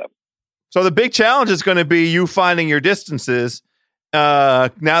love them. So the big challenge is going to be you finding your distances now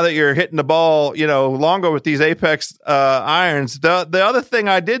that you're hitting the ball, longer with these Apex irons. The other thing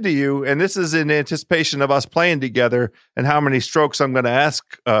I did to you, and this is in anticipation of us playing together and how many strokes I'm going to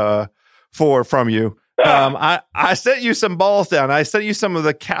ask from you. I sent you some balls down. I sent you some of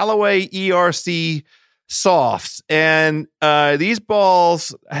the Callaway ERC softs, and these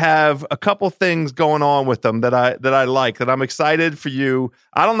balls have a couple things going on with them that I like, that I'm excited for you.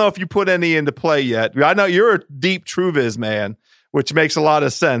 I don't know if you put any into play yet. I know you're a deep TrueViz man, which makes a lot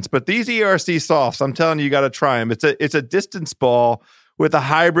of sense, but these ERC softs, I'm telling you, got to try them. It's a distance ball with a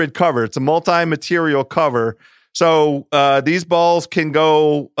hybrid cover. It's a multi-material cover. So these balls can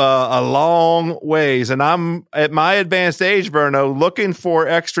go a long ways, and I'm at my advanced age, Verno, looking for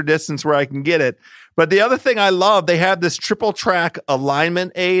extra distance where I can get it. But the other thing I love, they have this triple track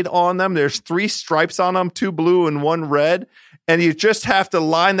alignment aid on them. There's 3 stripes on them, 2 blue and 1 red. And you just have to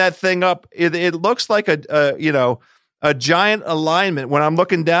line that thing up. It looks like a giant alignment when I'm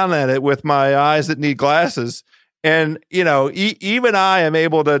looking down at it with my eyes that need glasses. And, even I am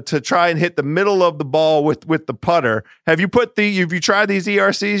able to try and hit the middle of the ball with the putter. Have you tried these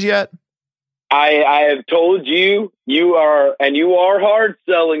ERCs yet? I have told you, you are hard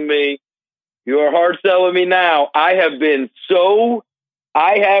selling me. You are hard selling me now. I have the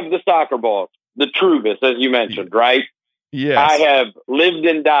soccer balls, the TrueViz, as you mentioned, right? Yes. I have lived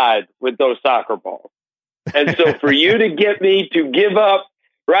and died with those soccer balls. And so for you to get me to give up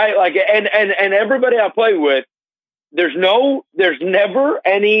right? Like, and everybody I play with, there's never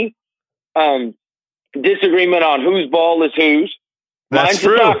any disagreement on whose ball is whose. That's Mine's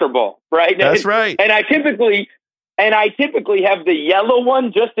true. the soccer ball, right? That's right. And I typically have the yellow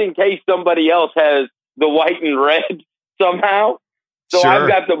one just in case somebody else has the white and red somehow. So Sure. I've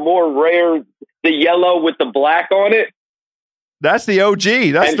got the more rare, the yellow with the black on it. That's the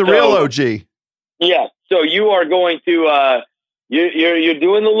OG. That's And the so- real OG. Yeah. So you are going to you're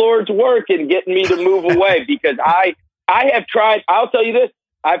doing the Lord's work and getting me to move away because I have tried. I'll tell you this.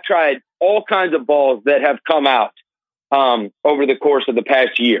 I've tried all kinds of balls that have come out over the course of the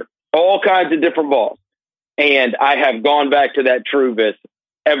past year. All kinds of different balls, and I have gone back to that Truvis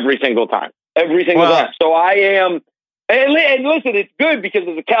every single time. Every single Well- time. So I am. And listen, it's good because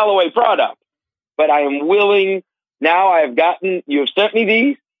it's a Callaway product, but I am willing now. You have sent me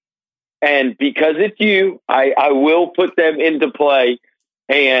these. And because it's you, I will put them into play.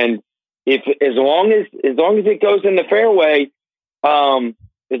 And as long as it goes in the fairway, I'm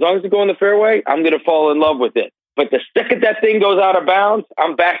going to fall in love with it. But the second that thing goes out of bounds,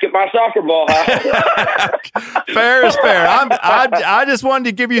 I'm back at my soccer ball house. Fair is fair. I just wanted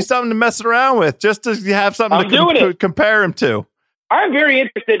to give you something to mess around with, just to have something to compare him to. I'm very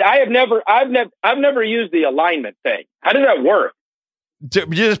interested. I've never used the alignment thing. How does that work? You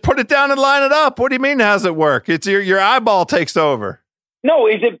just put it down and line it up. What do you mean? How's it work? It's your eyeball takes over. No,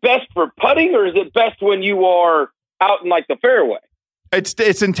 is it best for putting or is it best when you are out in like the fairway?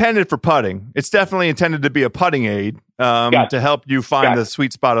 It's intended for putting. It's definitely intended to be a putting aid to help you find the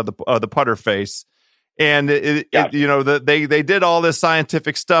sweet spot of the putter face. And they did all this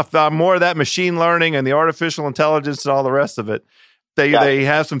scientific stuff, more of that machine learning and the artificial intelligence and all the rest of it. They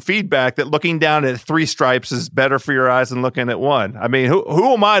have some feedback that looking down at 3 stripes is better for your eyes than looking at 1. I mean,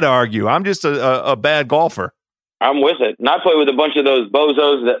 who am I to argue? I'm just a bad golfer. I'm with it. And I play with a bunch of those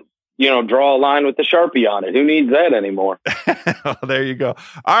bozos that, draw a line with the Sharpie on it. Who needs that anymore? Well, there you go.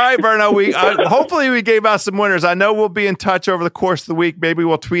 All right, Berno, hopefully we gave out some winners. I know we'll be in touch over the course of the week. Maybe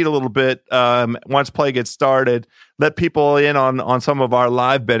we'll tweet a little bit once play gets started. Let people in on some of our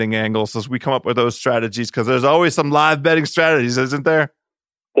live betting angles as we come up with those strategies, because there's always some live betting strategies, isn't there?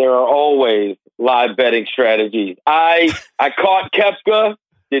 There are always live betting strategies. I caught Koepka,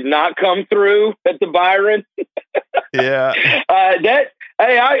 did not come through at the Byron. Yeah.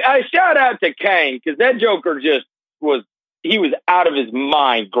 I shout out to Kane because that Joker was out of his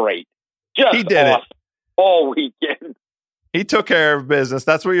mind. Great. He did awesome. All weekend. He took care of business.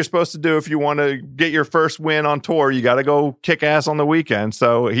 That's what you're supposed to do if you want to get your first win on tour. You got to go kick ass on the weekend.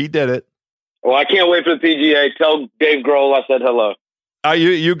 So he did it. Well, I can't wait for the PGA. Tell Dave Grohl I said hello.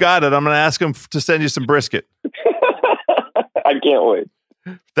 You got it. I'm going to ask him to send you some brisket. I can't wait.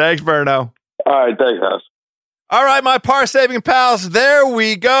 Thanks, Berno. All right, thanks, guys. All right, my par-saving pals, there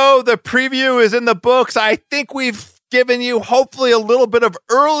we go. The preview is in the books. I think we've given you hopefully a little bit of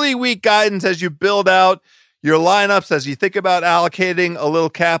early week guidance as you build out your lineups, as you think about allocating a little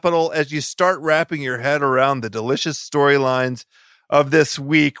capital, as you start wrapping your head around the delicious storylines of this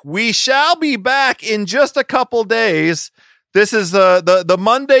week. We shall be back in just a couple days. This is the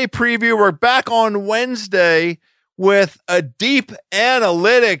Monday preview. We're back on Wednesday with a deep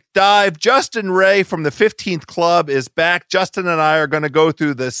analytic dive. Justin Ray from the 15th Club is back. Justin and I are going to go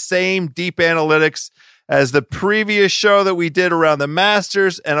through the same deep analytics as the previous show that we did around the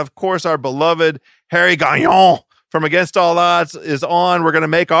Masters. And of course, our beloved Harry Gagnon from Against All Odds is on. We're going to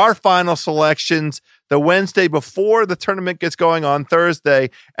make our final selections the Wednesday before the tournament gets going on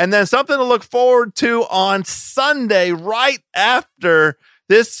Thursday. And then something to look forward to on Sunday, right after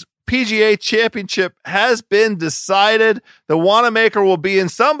this PGA Championship has been decided. The Wanamaker will be in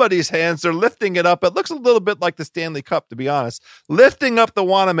somebody's hands. They're lifting it up. It looks a little bit like the Stanley Cup, to be honest. Lifting up the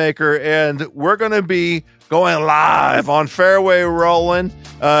Wanamaker, and we're going to be going live on Fairway Rolling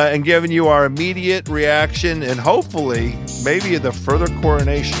and giving you our immediate reaction and hopefully maybe the further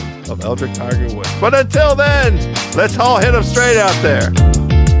coronation of Eldrick Tiger Woods. But until then, let's all hit them straight out there.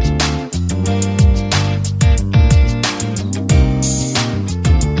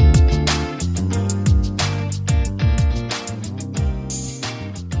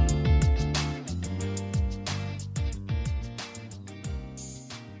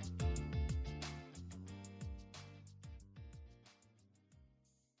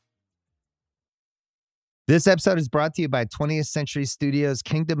 This episode is brought to you by 20th Century Studios'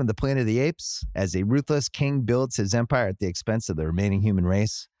 Kingdom of the Planet of the Apes. As a ruthless king builds his empire at the expense of the remaining human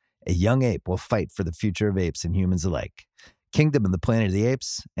race, a young ape will fight for the future of apes and humans alike. Kingdom of the Planet of the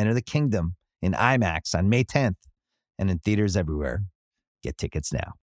Apes. Enter the kingdom in IMAX on May 10th and in theaters everywhere. Get tickets now.